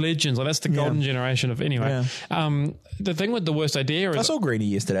Phoenix Legends. Like, that's the golden generation of anyway. The thing with the worst idea is... I saw Greeny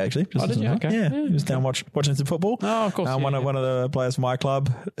yesterday, actually. Did you? Okay. Yeah. He was down watching some football. Oh, of course. One of the players from my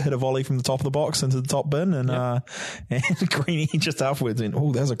club hit a volley from the top of the box into the top bin, and Greeny just afterwards went,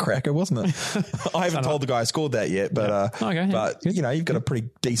 "Oh, that was a cracker, wasn't it?" I haven't told the guy I scored that yet, but but you've got a pretty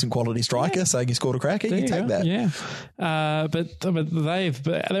decent quality striker saying he scored a cracker. You take that. Yeah. But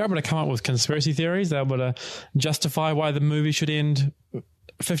they're able to come up with conspiracy theories. They're able to justify why the movie should end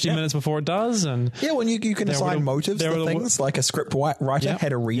 50 minutes before it does, and when you can assign motives to things, like a script writer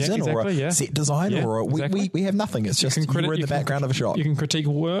had a reason or a set design or we have nothing. It's just you were in the background of a shot. You can critique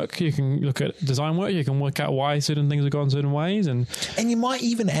work, you can look at design work, you can work out why certain things have gone certain ways, and you might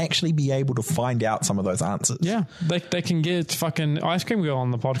even actually be able to find out some of those answers. They can get fucking Ice Cream Girl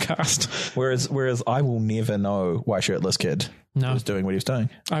on the podcast. Whereas I will never know why Shirtless Kid was doing what he was doing.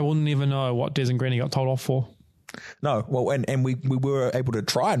 I will never know what Des and Greeny got told off for. No, well, and we were able to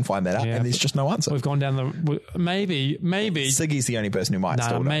try and find that out, and there's just no answer. We've gone down maybe Siggy's the only person who might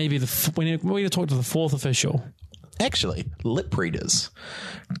still know. Maybe we need to talk to the fourth official. Actually, lip readers,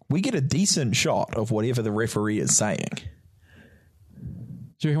 we get a decent shot of whatever the referee is saying.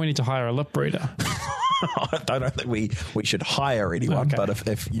 Do you reckon we need to hire a lip reader? I don't think we should hire anyone, but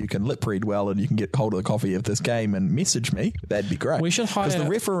if you can lip read well and you can get hold of the copy of this game and message me, that'd be great. We should hire, because the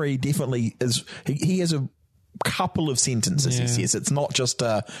referee definitely is. He has a couple of sentences he says. It's not just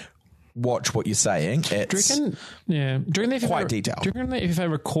watch what you're saying. It's quite detailed. Do you reckon if they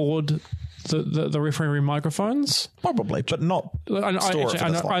record the referee microphones? Probably, but not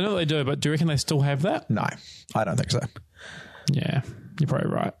I know they do, but do you reckon they still have that? No, I don't think so. Yeah, you're probably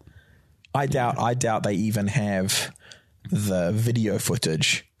right. I doubt they even have the video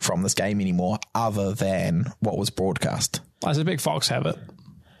footage from this game anymore other than what was broadcast. Does the Big Fox have it?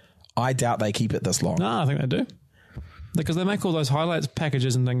 I doubt they keep it this long. No, I think they do. Because they make all those highlights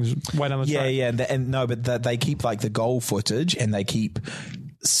packages and things way down the track. But they keep like the goal footage and they keep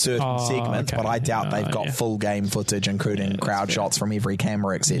certain segments, but I doubt they've got full game footage, including crowd shots from every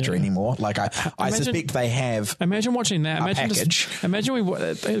camera, etc. anymore. Like I suspect they have. Imagine watching that. Imagine we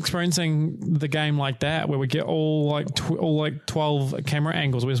experiencing the game like that, where we get all like 12 camera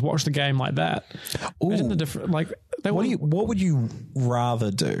angles. We just watch the game like that. Imagine the different What would you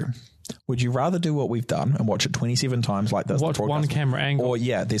rather do? Would you rather do what we've done and watch it 27 times like this? Watch one camera angle. Or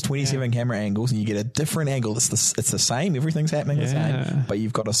there's 27 camera angles and you get a different angle. It's the same. Everything's happening the same, but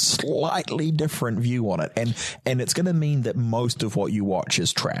you've got a slightly different view on it. And it's going to mean that most of what you watch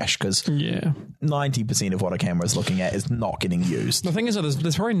is trash because 90% of what a camera is looking at is not getting used. The thing is,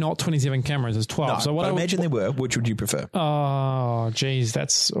 there's probably not 27 cameras. There's 12. No, so what I imagine there were. Which would you prefer? Oh, geez.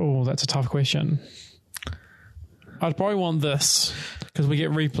 That's a tough question. I'd probably want this because we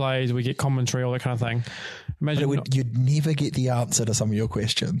get replays, we get commentary, all that kind of thing. You'd never get the answer to some of your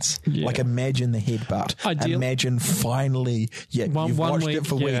questions. Yeah. Like imagine the headbutt. Imagine finally, you've watched it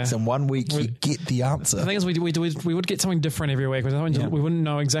for weeks, and 1 week you get the answer. The thing is, we would get something different every week. We wouldn't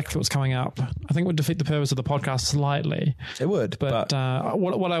know exactly what's coming up. I think it would defeat the purpose of the podcast slightly. It would. But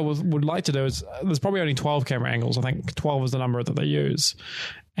what I would like to do is, there's probably only 12 camera angles. I think 12 is the number that they use.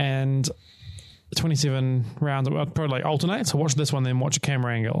 And 27 rounds, I'd probably alternate. So watch this one, then watch a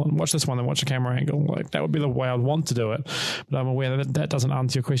camera angle, and watch this one, then watch a camera angle. Like that would be the way I'd want to do it. But I'm aware that that doesn't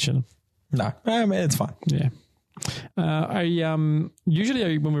answer your question. No, I mean, it's fine. Yeah.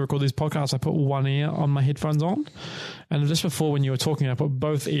 Usually when we record these podcasts, I put one ear on my headphones on, and just before when you were talking, I put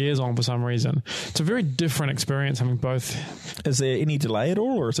both ears on for some reason. It's a very different experience having both. Is there any delay at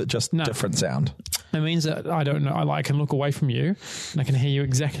all, or is it just different sound? It means that I don't know. I can look away from you, and I can hear you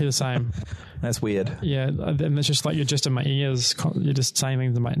exactly the same. That's weird. Yeah, and it's just like you're just in my ears. You're just saying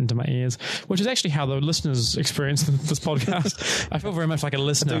things into my ears, which is actually how the listeners experience this podcast. I feel very much like a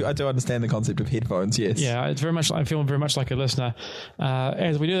listener. I do understand the concept of headphones. Yes. Yeah, it's very much. I feel very much like a listener.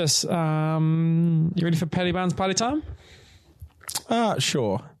 As we do this, you ready for Paddy Barnes party time?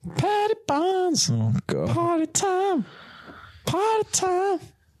 Sure. Paddy Barnes. Oh God. Party time. Party time.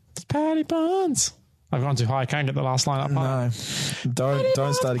 It's Paddy Barnes. I've gone too high. I can't get the last line up. No,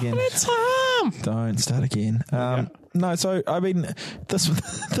 don't start again. Don't start again. No, so I mean,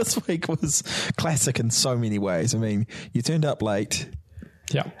 this week was classic in so many ways. I mean, you turned up late.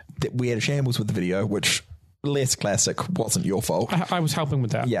 Yeah, we had a shambles with the video, which less classic, wasn't your fault. I was helping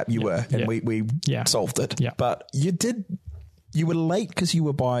with that. Yeah, you were, and we solved it. Yeah, but you were late because you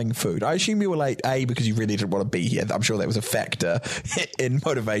were buying food. I assume you were late, A, because you really didn't want to be here. I'm sure that was a factor in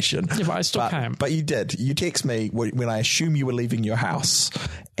motivation. Yeah, but I still came. But you did. You text me when I assume you were leaving your house,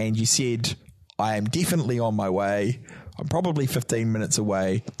 and you said, I am definitely on my way. I'm probably 15 minutes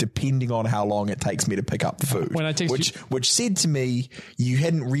away, depending on how long it takes me to pick up the food. When I text which said to me, you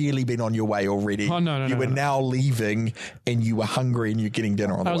hadn't really been on your way already. Oh, no. You were now leaving, and you were hungry, and you're getting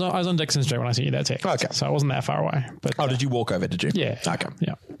dinner on the way. I was on Dixon Street when I sent you that text. Okay. So I wasn't that far away. But, did you walk over, did you? Yeah. Okay.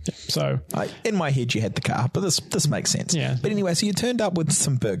 Yeah. So in my head, you had the car, but this makes sense. Yeah. But anyway, so you turned up with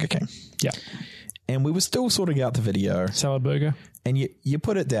some Burger King. Yeah. And we were still sorting out the video. Salad burger. And you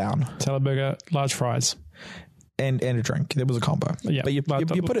put it down. Salad burger, large fries. And a drink. There was a combo. Yeah. But you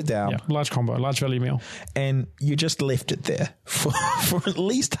put it down. Yeah. Large combo, large value meal. And you just left it there for at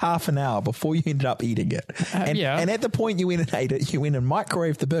least half an hour before you ended up eating it. And at the point you went and ate it, you went and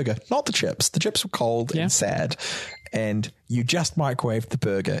microwaved the burger. Not the chips. The chips were cold and sad. And you just microwaved the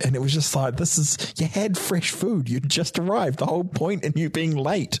burger. And it was just like, you had fresh food. You'd just arrived. The whole point in you being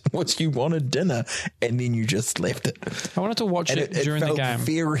late was you wanted dinner. And then you just left it. I wanted to watch it during the game.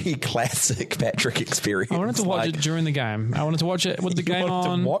 Very classic Patrick experience. I wanted to watch it during the game. I wanted to watch it with the game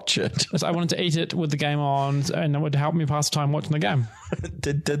on. To watch it. I wanted to eat it with the game on, and it would help me pass the time watching the game.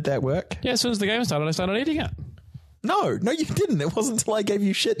 Did that work? Yeah, as soon as the game started, I started eating it. No, you didn't. It wasn't until I gave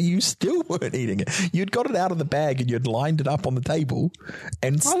you shit. You still weren't eating it. You'd got it out of the bag and you'd lined it up on the table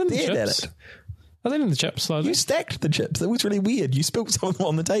and stared at it. I was eating the chips. You stacked the chips. It was really weird. You spilled some of them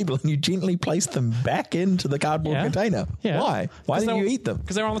on the table and you gently placed them back into the cardboard container. Yeah. Why? Why didn't you eat them?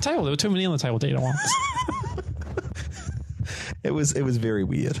 Because they were on the table. There were too many on the table to eat at once. It was very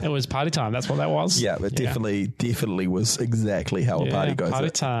weird. It was party time. That's what that was. Yeah, it definitely was exactly how a party goes.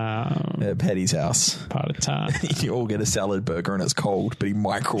 Party time. At Paddy's house. Party time. You all get a salad burger and it's cold, but he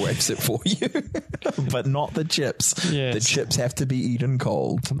microwaves it for you. But not the chips. Yes. The chips have to be eaten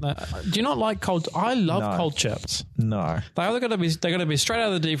cold. Do you not like cold? I love cold chips. No. They got to be straight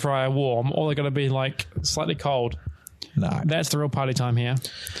out of the deep fryer warm, or they got to be like slightly cold. No. That's the real party time here.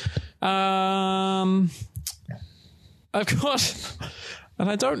 I've got, and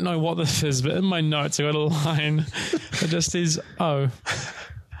I don't know what this is, but in my notes I got a line that just is O.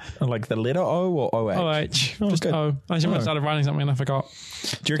 Like the letter O or OH? OH. Just O. I should have started writing something and I forgot.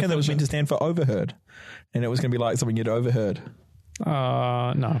 Do you reckon that was meant to stand for overheard? And it was going to be like something you'd overheard?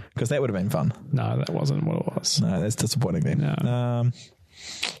 No. Because that would have been fun. No, that wasn't what it was. No, that's disappointing then. No.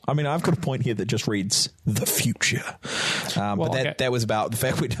 I mean, I've got a point here that just reads the future. But that was about the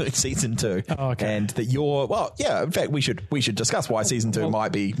fact we're doing season 2. Oh, okay. And that in fact, we should discuss why season 2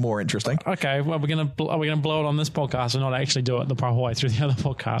 might be more interesting. Okay. Well, are we going to blow it on this podcast and not actually do it the whole way through the other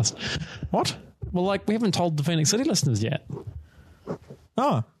podcast? What? Well, we haven't told the Phoenix City listeners yet.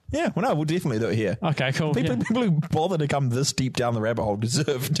 Oh. Yeah, well, no, we'll definitely do it here. Okay, cool. People who bother to come this deep down the rabbit hole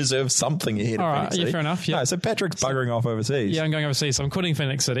deserve something ahead of Phoenix City. Fair enough. Yeah. No, so Patrick's buggering off overseas. Yeah, I'm going overseas, so I'm quitting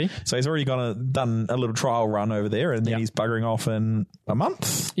Phoenix City. So he's already done a little trial run over there, and then he's buggering off in a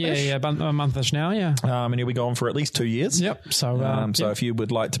month. Yeah, a month-ish now, yeah. And he'll be gone for at least 2 years. Yep. So, if you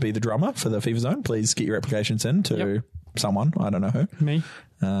would like to be the drummer for the Fever Zone, please get your applications in to someone. I don't know who. Me.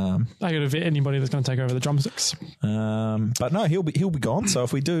 I got to vet anybody that's going to take over the drumsticks. But no, he'll be gone. So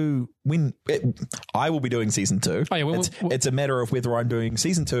if we do I will be doing season 2. Oh, yeah, it's a matter of whether I'm doing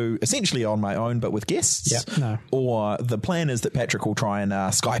season 2 essentially on my own, but with guests. Yeah, no. Or the plan is that Patrick will try and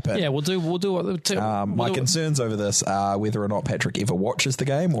Skype it. Yeah, we'll do. My concerns over this are whether or not Patrick ever watches the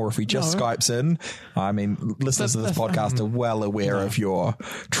game, or if he just Skypes in. I mean, listeners to this podcast are well aware of your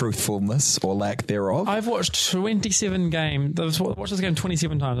truthfulness or lack thereof. I've watched 27 games. I've watched this game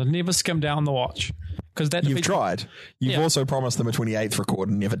 27 times. I've never skimmed down the watch. You've tried. You've also promised them a 28th record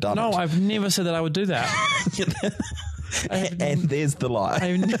and never done it. No, I've never said that I would do that. And there's the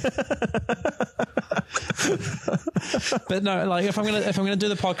lie. But no, if I'm gonna do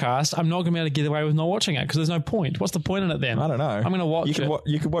the podcast, I'm not gonna be able to get away with not watching it because there's no point. What's the point in it then? I don't know. I'm gonna watch it.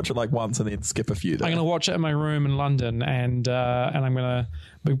 You could watch it like once and then skip a few. Though. I'm gonna watch it in my room in London, and I'm gonna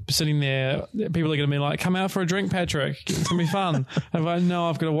be sitting there. People are gonna be like, "Come out for a drink, Patrick. It's gonna be fun." I'm like, "No,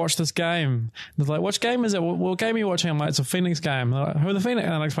 I've got to watch this game." And they're like, "Which game is it? What game are you watching?" I'm like, "It's a Phoenix game." They're like, "Who are the Phoenix?"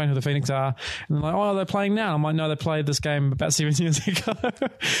 And I explain who the Phoenix are, and they're like, "Oh, they're playing now." I'm like, "No, they played this game about 7 years ago."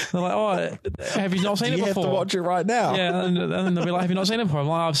 They're like, "Oh, have you not seen it before. You have to watch it right now. Yeah, and then they'll be like, have you not seen it before? I'm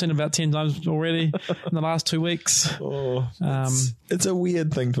like, I've seen it about 10 times already in the last 2 weeks. It's a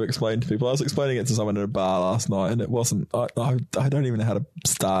weird thing to explain to people. I was explaining it to someone in a bar last night, and it wasn't, I don't even know how to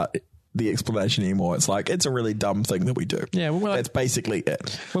start the explanation anymore. It's like, it's a really dumb thing that we do. Yeah, that's basically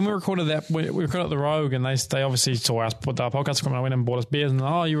it. When we recorded that, we recorded the Rogue, and they obviously saw us put our podcast equipment. I went and bought us beers, and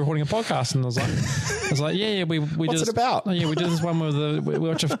you're recording a podcast, and I was like, yeah, we what's it about? Oh, yeah, we did this one where we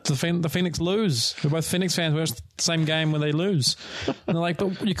watched the Phoenix lose. We're both Phoenix fans. We watched the same game where they lose, and they're like,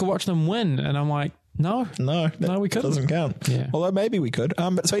 but you could watch them win, and I'm like, No, we couldn't. Doesn't count. Yeah. Although maybe we could.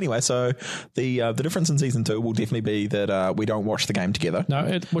 But so anyway, so the difference in season 2 will definitely be that we don't watch the game together.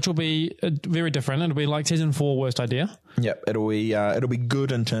 No, which will be very different. It'll be like season 4 worst idea. Yep, it'll be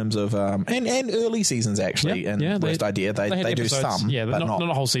good in terms of and early seasons actually. And worst idea they do some, but not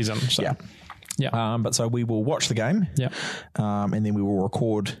a whole season. So. Yeah, yeah. But so we will watch the game. Yeah, and then we will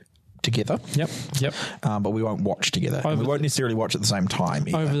record together. Yep. But we won't watch together. And we won't necessarily watch at the same time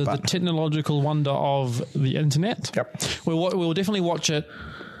either, over the technological wonder of the internet. Yep. We'll definitely watch it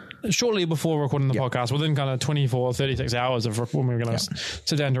shortly before recording the podcast, within kind of 24, 36 hours of when we're going to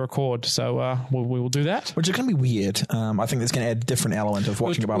sit down to record. So we will do that. Which is going to be weird. I think that's going to add a different element of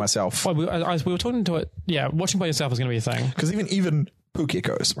watching it by myself. We were talking to it. Yeah, watching by yourself is going to be a thing. Because even Pook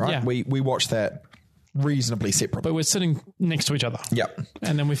Echoes, right? Yeah. We watch that reasonably separate, but we're sitting next to each other. Yep.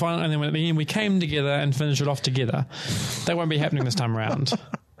 And then when at the end we came together and finished it off together. That won't be happening this time around.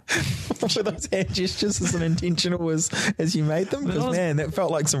 Were those hand gestures as intentional as you made them? Because man, that felt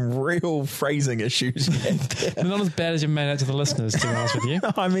like some real phrasing issues you had there. They're not as bad as you made out to the listeners, to be honest with you.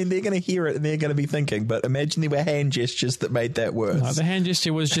 I mean, they're going to hear it and they're going to be thinking, but imagine there were hand gestures that made that worse. No, the hand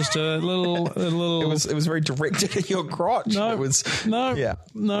gesture was just a little. It was very directed at your crotch. No, it was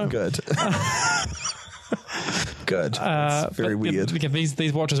good. Good. It's very weird.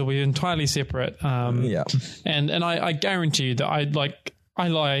 These watches will be entirely separate. And I guarantee you that I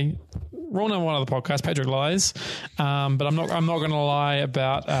lie. Ron on one of the podcasts, Patrick lies, but I'm not going to lie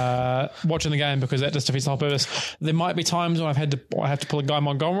about watching the game, because that just defeats the whole purpose. There might be times when I have to pull a Guy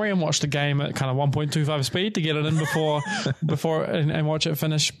Montgomery and watch the game at kind of 1.25 speed to get it in before and watch it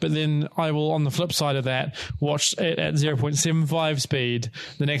finish. But then I will, on the flip side of that, watch it at 0.75 speed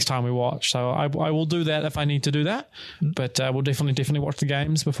the next time we watch. So I will do that if I need to do that. But we'll definitely watch the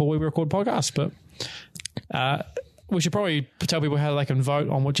games before we record podcasts. But we should probably tell people how they can vote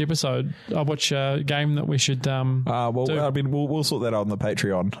on which episode, which game that we should. Do. I mean, we'll sort that out on the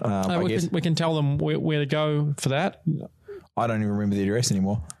Patreon. We can tell them where to go for that. I don't even remember the address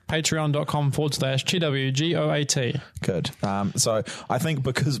anymore. Patreon.com/TWGOAT. Good. So I think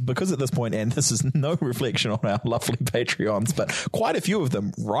because at this point, and this is no reflection on our lovely Patreons, but quite a few of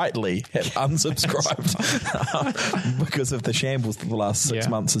them rightly have unsubscribed because of the shambles that the last 6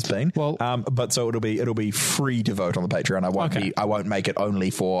 months has been. Well, but so it'll be free to vote on the Patreon. I won't make it only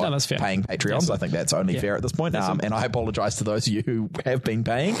for paying Patreons. I think that's only fair at this point. And I apologise to those of you who have been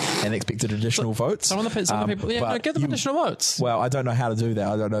paying and expected additional votes. Some of the people, give them additional votes. Well, I don't know how to do that.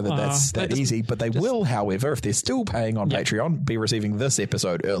 I don't know that's that easy, but they will, however, if they're still paying on Patreon, be receiving this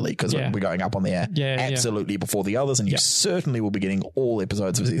episode early, because we're going up on the air absolutely before the others, and you certainly will be getting all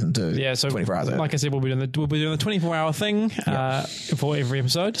episodes of season 2. Yeah, so 24 hours. Like I said, we'll be doing the 24-hour thing for every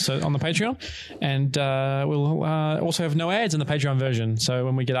episode, so on the Patreon, and we'll also have no ads in the Patreon version. So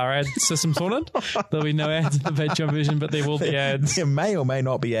when we get our ad system sorted, there'll be no ads in the Patreon version, but there will be ads. There may or may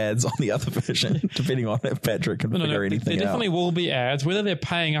not be ads on the other version, depending on if Patrick can figure anything out. There definitely will be ads. Whether they're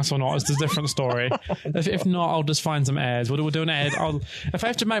paying us or not is a different story. If not, I'll just find some ads. We'll do an ad. If I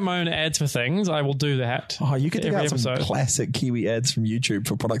have to make my own ads for things, I will do that. Oh, you could do some classic Kiwi ads from YouTube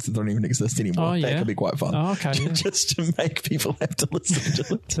for products that don't even exist anymore. That could be quite fun. Oh, okay. Just to make people have to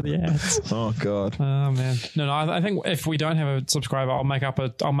listen to the ads. Oh God. Oh man. No. I think if we don't have a subscriber, I'll make up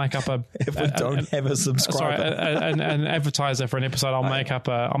a. If we don't have a subscriber, an advertiser for an episode, I'll make up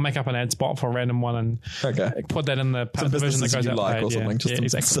an ad spot for a random one and put that in the version that goes out like or something.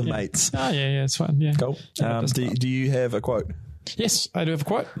 Just some mates. Oh yeah, it's fine. Yeah. Cool. Do you have a quote? Yes, I do have a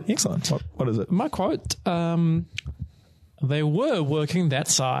quote. Excellent. What is it? My quote: they were working that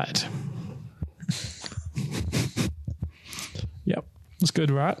side. Yep, it's good,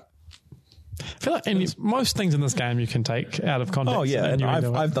 right? I feel like most things in this game you can take out of context. Oh yeah, and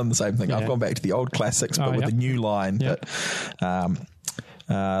I've done the same thing. I've gone back to the old classics, but with a new line that.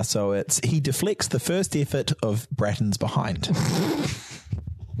 So it's he deflects the first effort of Bratton's behind.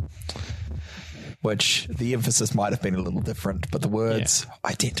 Which the emphasis might have been a little different, but the words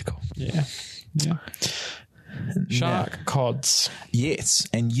identical. Yeah. Shark cods. Yes,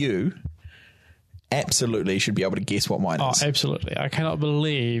 and you absolutely should be able to guess what mine is. Oh, absolutely. I cannot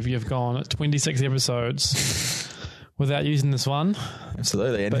believe you've gone 26 episodes without using this one.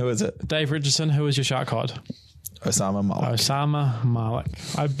 Absolutely. And who is it? Dave Richardson. Who is your shark cod? Osama Malik.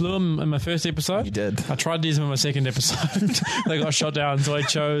 I blew him in my first episode. You did. I tried to use him in my second episode. They got shot down, so I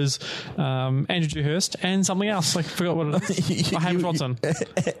chose Andrew Dewhurst and something else. I forgot what it is. Hayes Watson.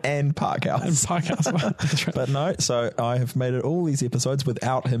 And Parkhouse. That's right. But no, so I have made it all these episodes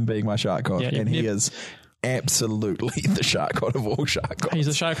without him being my shark god. And he is absolutely the shark god of all shark gods. He's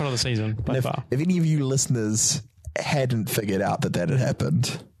the shark god of the season, by far. If any of you listeners hadn't figured out that had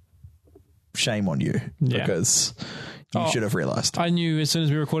happened, shame on you, because you should have realised. I knew as soon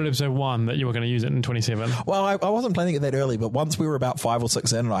as we recorded episode 1 that you were going to use it in 27. Well, I wasn't planning it that early, but once we were about 5 or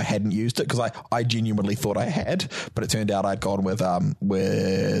 6 in and I hadn't used it, because I genuinely thought I had, but it turned out I'd gone with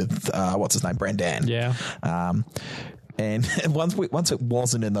what's his name, Brandan. Yeah. And once it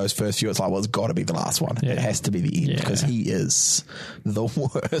wasn't in those first few, it's like, well, it's got to be the last one. Yeah. It has to be the end, because he is the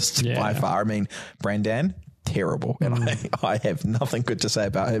worst by far. I mean, Brandan, terrible. And I have nothing good to say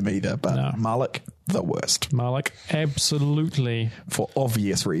about him either. But Malik, the worst. Malik, absolutely. For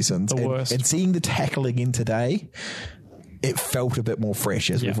obvious reasons. The worst. And seeing the tackling in today, it felt a bit more fresh,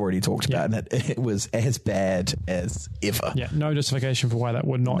 as we've already talked about. And it was as bad as ever. Yeah, no justification for why that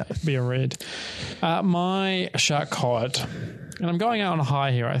would not be a red. My shark cod, and I'm going out on a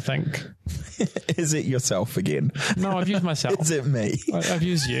high here, I think. Is it yourself again? No, I've used myself. Is it me? I've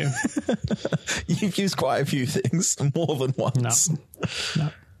used you. You've used quite a few things, more than once. No.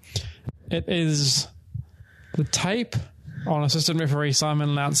 It is the tape on assistant referee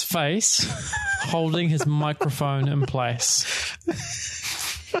Simon Lount's face holding his microphone in place.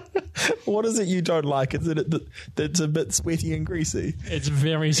 What is it you don't like? Is it that's a bit sweaty and greasy? It's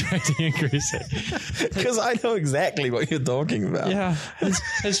very sweaty and greasy. Because I know exactly what you're talking about. Yeah.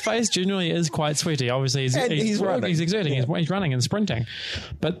 His face generally is quite sweaty. Obviously, he's running. He's exerting. Yeah. He's running and sprinting.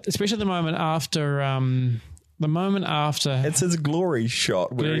 But especially the moment after... it's his glory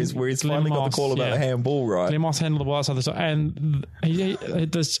shot where he's finally got the call about the handball, right? Glenn Moss handled the ball outside the top, and he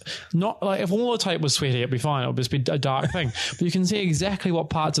does not like, if all the tape was sweaty, it'd be fine. It would just be a dark thing. But you can see exactly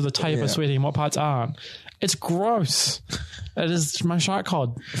what parts of the tape are sweaty and what parts aren't. It's gross. It is my shark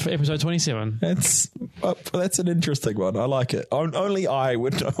cod for episode 27. That's an interesting one. I like it. Only I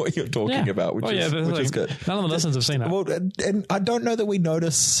would know what you're talking about, which is good. None of the listeners have seen it. Well, and I don't know that we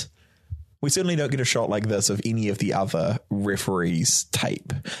notice. We certainly don't get a shot like this of any of the other referees'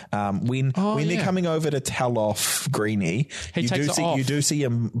 tape. When they're coming over to tell off Greenie, you do see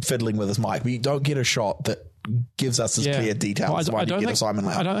him fiddling with his mic, but you don't get a shot that gives us as clear details as why you get a Simon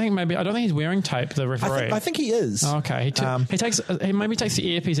Lount. I don't think he's wearing tape, the referee. I think he is. Okay. He maybe takes the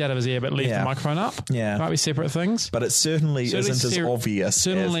earpiece out of his ear but leaves the microphone up. Yeah. Might be separate things. But it certainly isn't as obvious.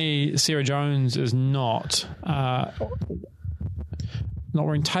 Certainly Sarah Jones is not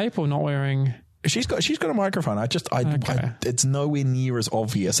wearing tape or not wearing... She's got a microphone. It's nowhere near as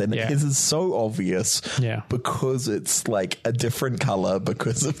obvious, and his is so obvious because it's like a different color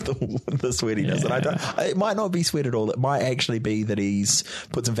because of the sweatiness. And it might not be sweat at all. It might actually be that he's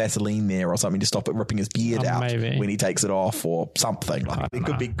put some Vaseline there or something to stop it ripping his beard out when he takes it off or something. Like there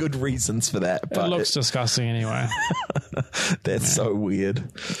could be good reasons for that. But it looks disgusting anyway. That's so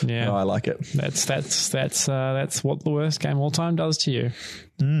weird. Yeah, no, I like it. That's what the worst game of all time does to you.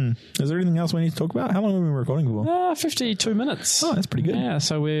 Is there anything else we need to talk about? How long have we been recording for? 52 minutes. Oh, that's pretty good. Yeah,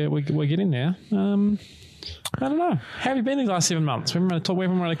 so we're getting there. I don't know. How have you been these last 7 months? We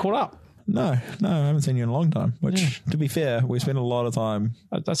haven't really caught up. No, I haven't seen you in a long time. Which, to be fair, we spent a lot of time.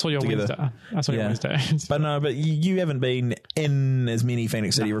 That's all your Wednesday. That's all your Wednesday. But you haven't been in as many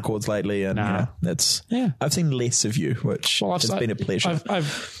Phoenix City records lately, and I've seen less of you, which has been a pleasure.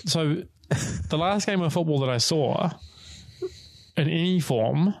 So the last game of football that I saw in any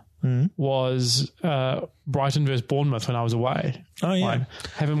form was Brighton versus Bournemouth when I was away. Oh, yeah.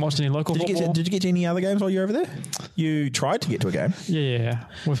 Haven't watched any local football. Did you get to any other games while you were over there? You tried to get to a game. Yeah.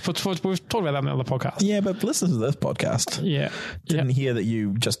 We've talked about that in the other podcast. Yeah, but listeners of this podcast didn't hear that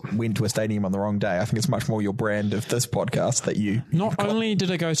you just went to a stadium on the wrong day. I think it's much more your brand of this podcast that you... Not only did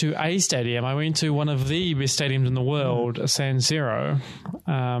I go to a stadium, I went to one of the best stadiums in the world, San Siro,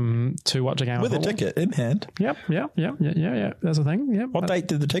 to watch a game with a ticket in hand. Yep. That's the thing. Yep. What date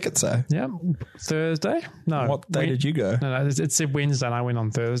did the ticket say? Yeah, Thursday. No. What day did you go? No, it said Wednesday and I went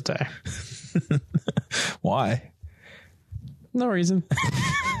on Thursday. Why? No reason.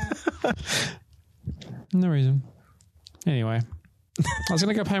 No reason. Anyway, I was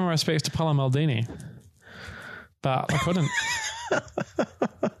going to go pay my respects to Paolo Maldini, but I couldn't.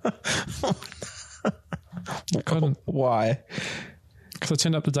 Why? Because I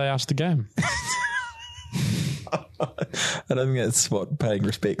turned up the day after the game. I don't think that's what paying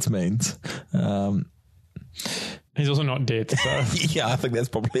respects means. He's also not dead, so yeah, I think that's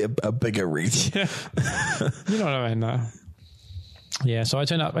probably a bigger reason. Yeah. You know what I mean, though. Yeah, so I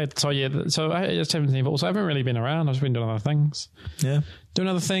turned up. So I just haven't seen football. So I haven't really been around. I've just been doing other things. Yeah, doing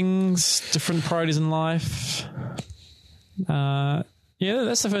other things, different priorities in life. Yeah,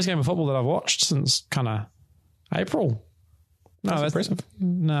 that's the first game of football that I've watched since kind of April. No, that's impressive.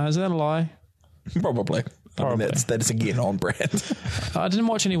 No, is that a lie? Probably. I mean, that's again on brand. I didn't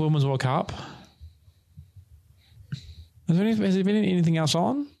watch any Women's World Cup. Has there been anything else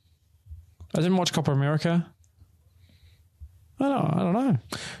on? I didn't watch Copa America. I don't know.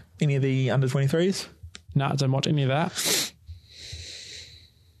 Any of the under-23s? No, I didn't watch any of that.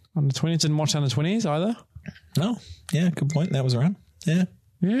 Under-20s, didn't watch under-20s either. No. Yeah, good point. That was around. Yeah.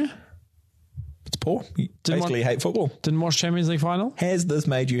 Yeah. It's poor. You basically hate football. Didn't watch Champions League final. Has this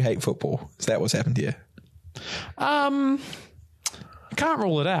made you hate football? Is that what's happened to you? I can't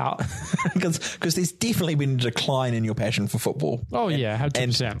rule it out. Because there's definitely been a decline in your passion for football. Oh, yeah,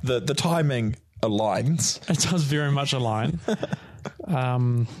 100%. And the timing aligns. It does very much align.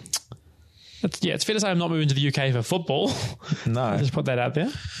 It's fair to say I'm not moving to the UK for football. No. I'll just put that out there.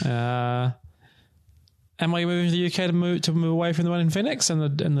 Am I moving to the UK to move away from the one in Phoenix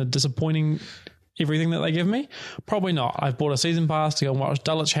and the disappointing everything that they give me? Probably not. I've bought a season pass to go and watch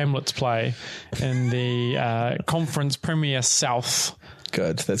Dulwich Hamlets play in the Conference Premier South.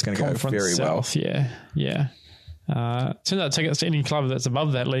 Good. That's going to go very South. Well. Yeah. Turns out tickets to any club that's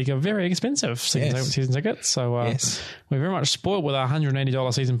above that league are very expensive, season tickets. So we're very much spoiled with our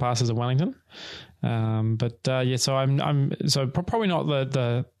 $180 season passes at Wellington. So I'm probably not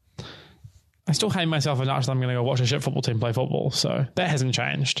the I still hate myself enough that I'm going to go watch a shit football team play football. So that hasn't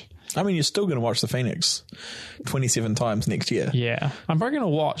changed. I mean, you're still going to watch the Phoenix 27 times next year. Yeah. I'm probably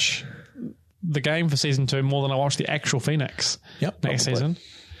going to watch the game for season 2 more than I watch the actual Phoenix next season.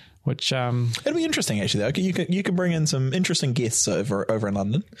 Which it'll be interesting actually though. You can bring in some interesting guests over in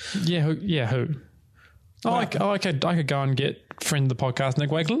London. Yeah, who? I could go and get friend of the podcast Nick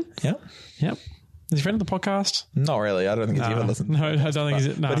Wakelin. Yep. Is he friend of the podcast? Not really. I don't think he's ever listened. No, I don't think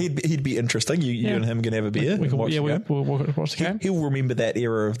he's. No. But he'd be interesting. You and him can have a beer. We'll watch the game. He'll remember that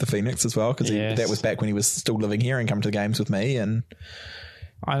era of the Phoenix as well because that was back when he was still living here and come to the games with me. And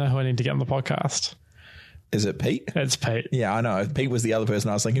I know who I need to get on the podcast. Is it Pete? It's Pete. Yeah, I know. Pete was the other person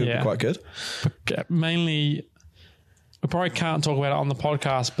I was thinking would be quite good. But mainly, we probably can't talk about it on the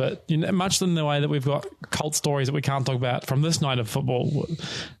podcast, but much in the way that we've got cult stories that we can't talk about from this night of football,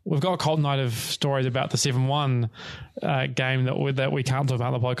 we've got a cult night of stories about the 7-1 game that we can't talk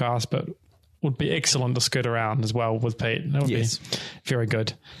about on the podcast, but would be excellent to skirt around as well with Pete. That would be very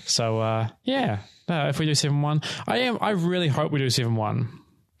good. So, if we do 7-1, I really hope we do 7-1.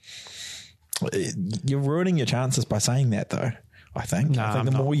 You're ruining your chances by saying that, though. I think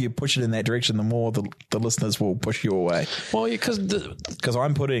the more you push it in that direction, the more the listeners will push you away. Well, because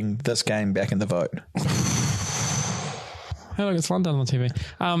I'm putting this game back in the vote. Hey, look, it's London on the TV.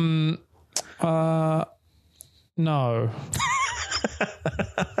 No.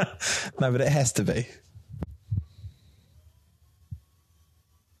 No, but it has to be.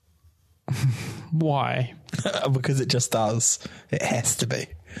 Why? Because it just does. It has to be.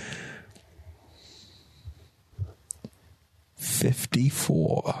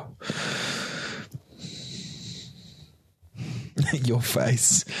 54. Your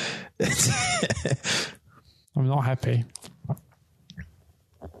face. I'm not happy.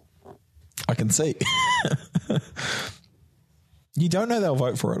 I can see. You don't know they'll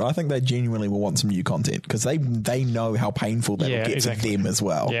vote for it. I think they genuinely will want some new content because they know how painful that will get for them as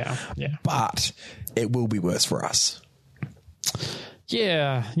well. Yeah. But it will be worse for us.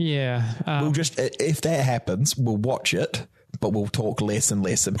 Yeah. We'll just, if that happens, we'll watch it, but we'll talk less and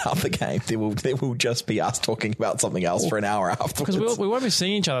less about the game. There will just be us talking about something else for an hour afterwards. Because we won't be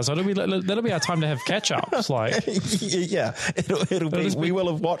seeing each other, so that'll be our time to have catch-ups. Like, yeah, it'll be. We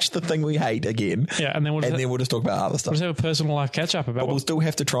will have watched the thing we hate again. Yeah, and then we'll just talk about other stuff. We'll just have a personal life catch-up about. But we'll still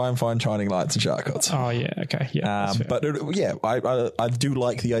have to try and find shining lights and shark hoods. Oh yeah, okay, yeah. I do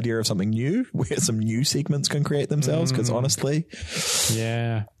like the idea of something new, where some new segments can create themselves. Because honestly,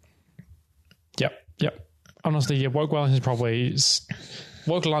 Yep. Honestly, Woke Wellington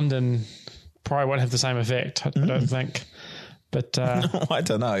Woke London probably won't have the same effect, I don't think. But I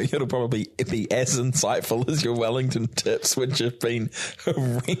don't know. It'll probably be as insightful as your Wellington tips, which have been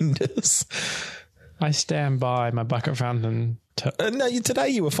horrendous. I stand by my bucket fountain tip. No, today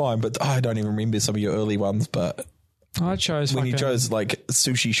you were fine, but I don't even remember some of your early ones. But I chose when you chose like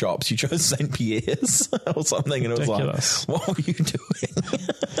sushi shops, you chose St. Pierre's or something, and ridiculous. It was like, what were you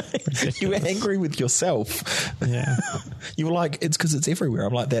doing? You were angry with yourself. Yeah, you were like, it's because it's everywhere.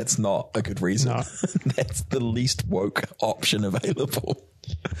 I'm like, that's not a good reason. No. That's the least woke option available.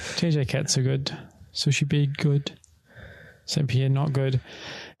 TJ Cats are good. Sushi Big good. St. Pierre not good.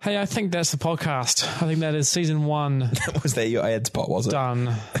 Hey, I think that's the podcast. I think that is season 1. Was that your ad spot, was it?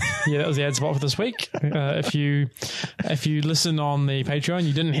 Done. Yeah, that was the ad spot for this week. If you listen on the Patreon,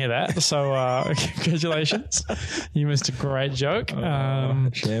 you didn't hear that, so congratulations. You missed a great joke.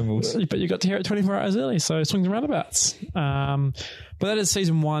 Shambles. But you got to hear it 24 hours early, so swings and roundabouts. But that is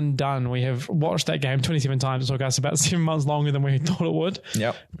season 1 done. We have watched that game 27 times. It took us about 7 months longer than we thought it would.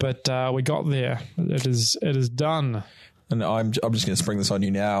 Yep. But we got there. It is done. And I'm just going to spring this on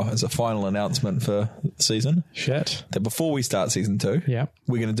you now as a final announcement for the season. Shit. That before we start season 2,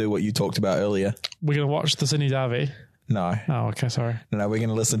 we're going to do what you talked about earlier. We're going to watch the Sydney Derby. No. Oh, okay, sorry. No, we're going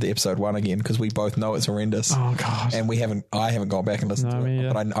to listen to episode 1 again because we both know it's horrendous. Oh, God. And I haven't gone back and listened to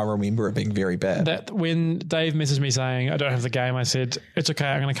it. But I remember it being very bad. That when Dave messaged me saying, I don't have the game, I said, it's okay,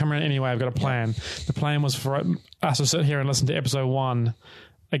 I'm going to come around anyway, I've got a plan. Yeah. The plan was for us to sit here and listen to episode 1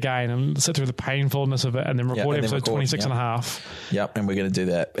 again and sit through the painfulness of it and then record episode 26 and a half. Yep, and we're going to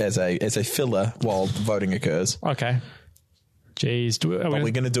do that as a filler while voting occurs. Okay. Jeez. But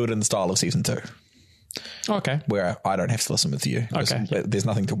we're going to do it in the style of season 2. Okay. Where I don't have to listen with you. Okay. There's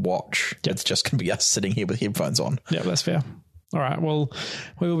nothing to watch. Yep. It's just going to be us sitting here with headphones on. Yeah, that's fair. All right, well,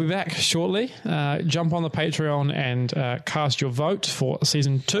 we will be back shortly. Jump on the Patreon and cast your vote for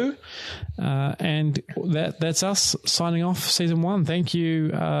season 2. And that's us signing off season 1. Thank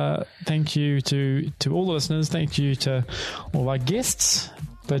you to all the listeners. Thank you to all our guests.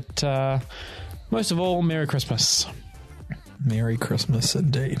 But most of all, Merry Christmas. Merry Christmas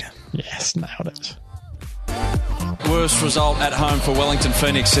indeed. Yes, nailed it. Worst result at home for Wellington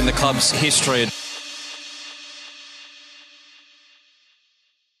Phoenix in the club's history.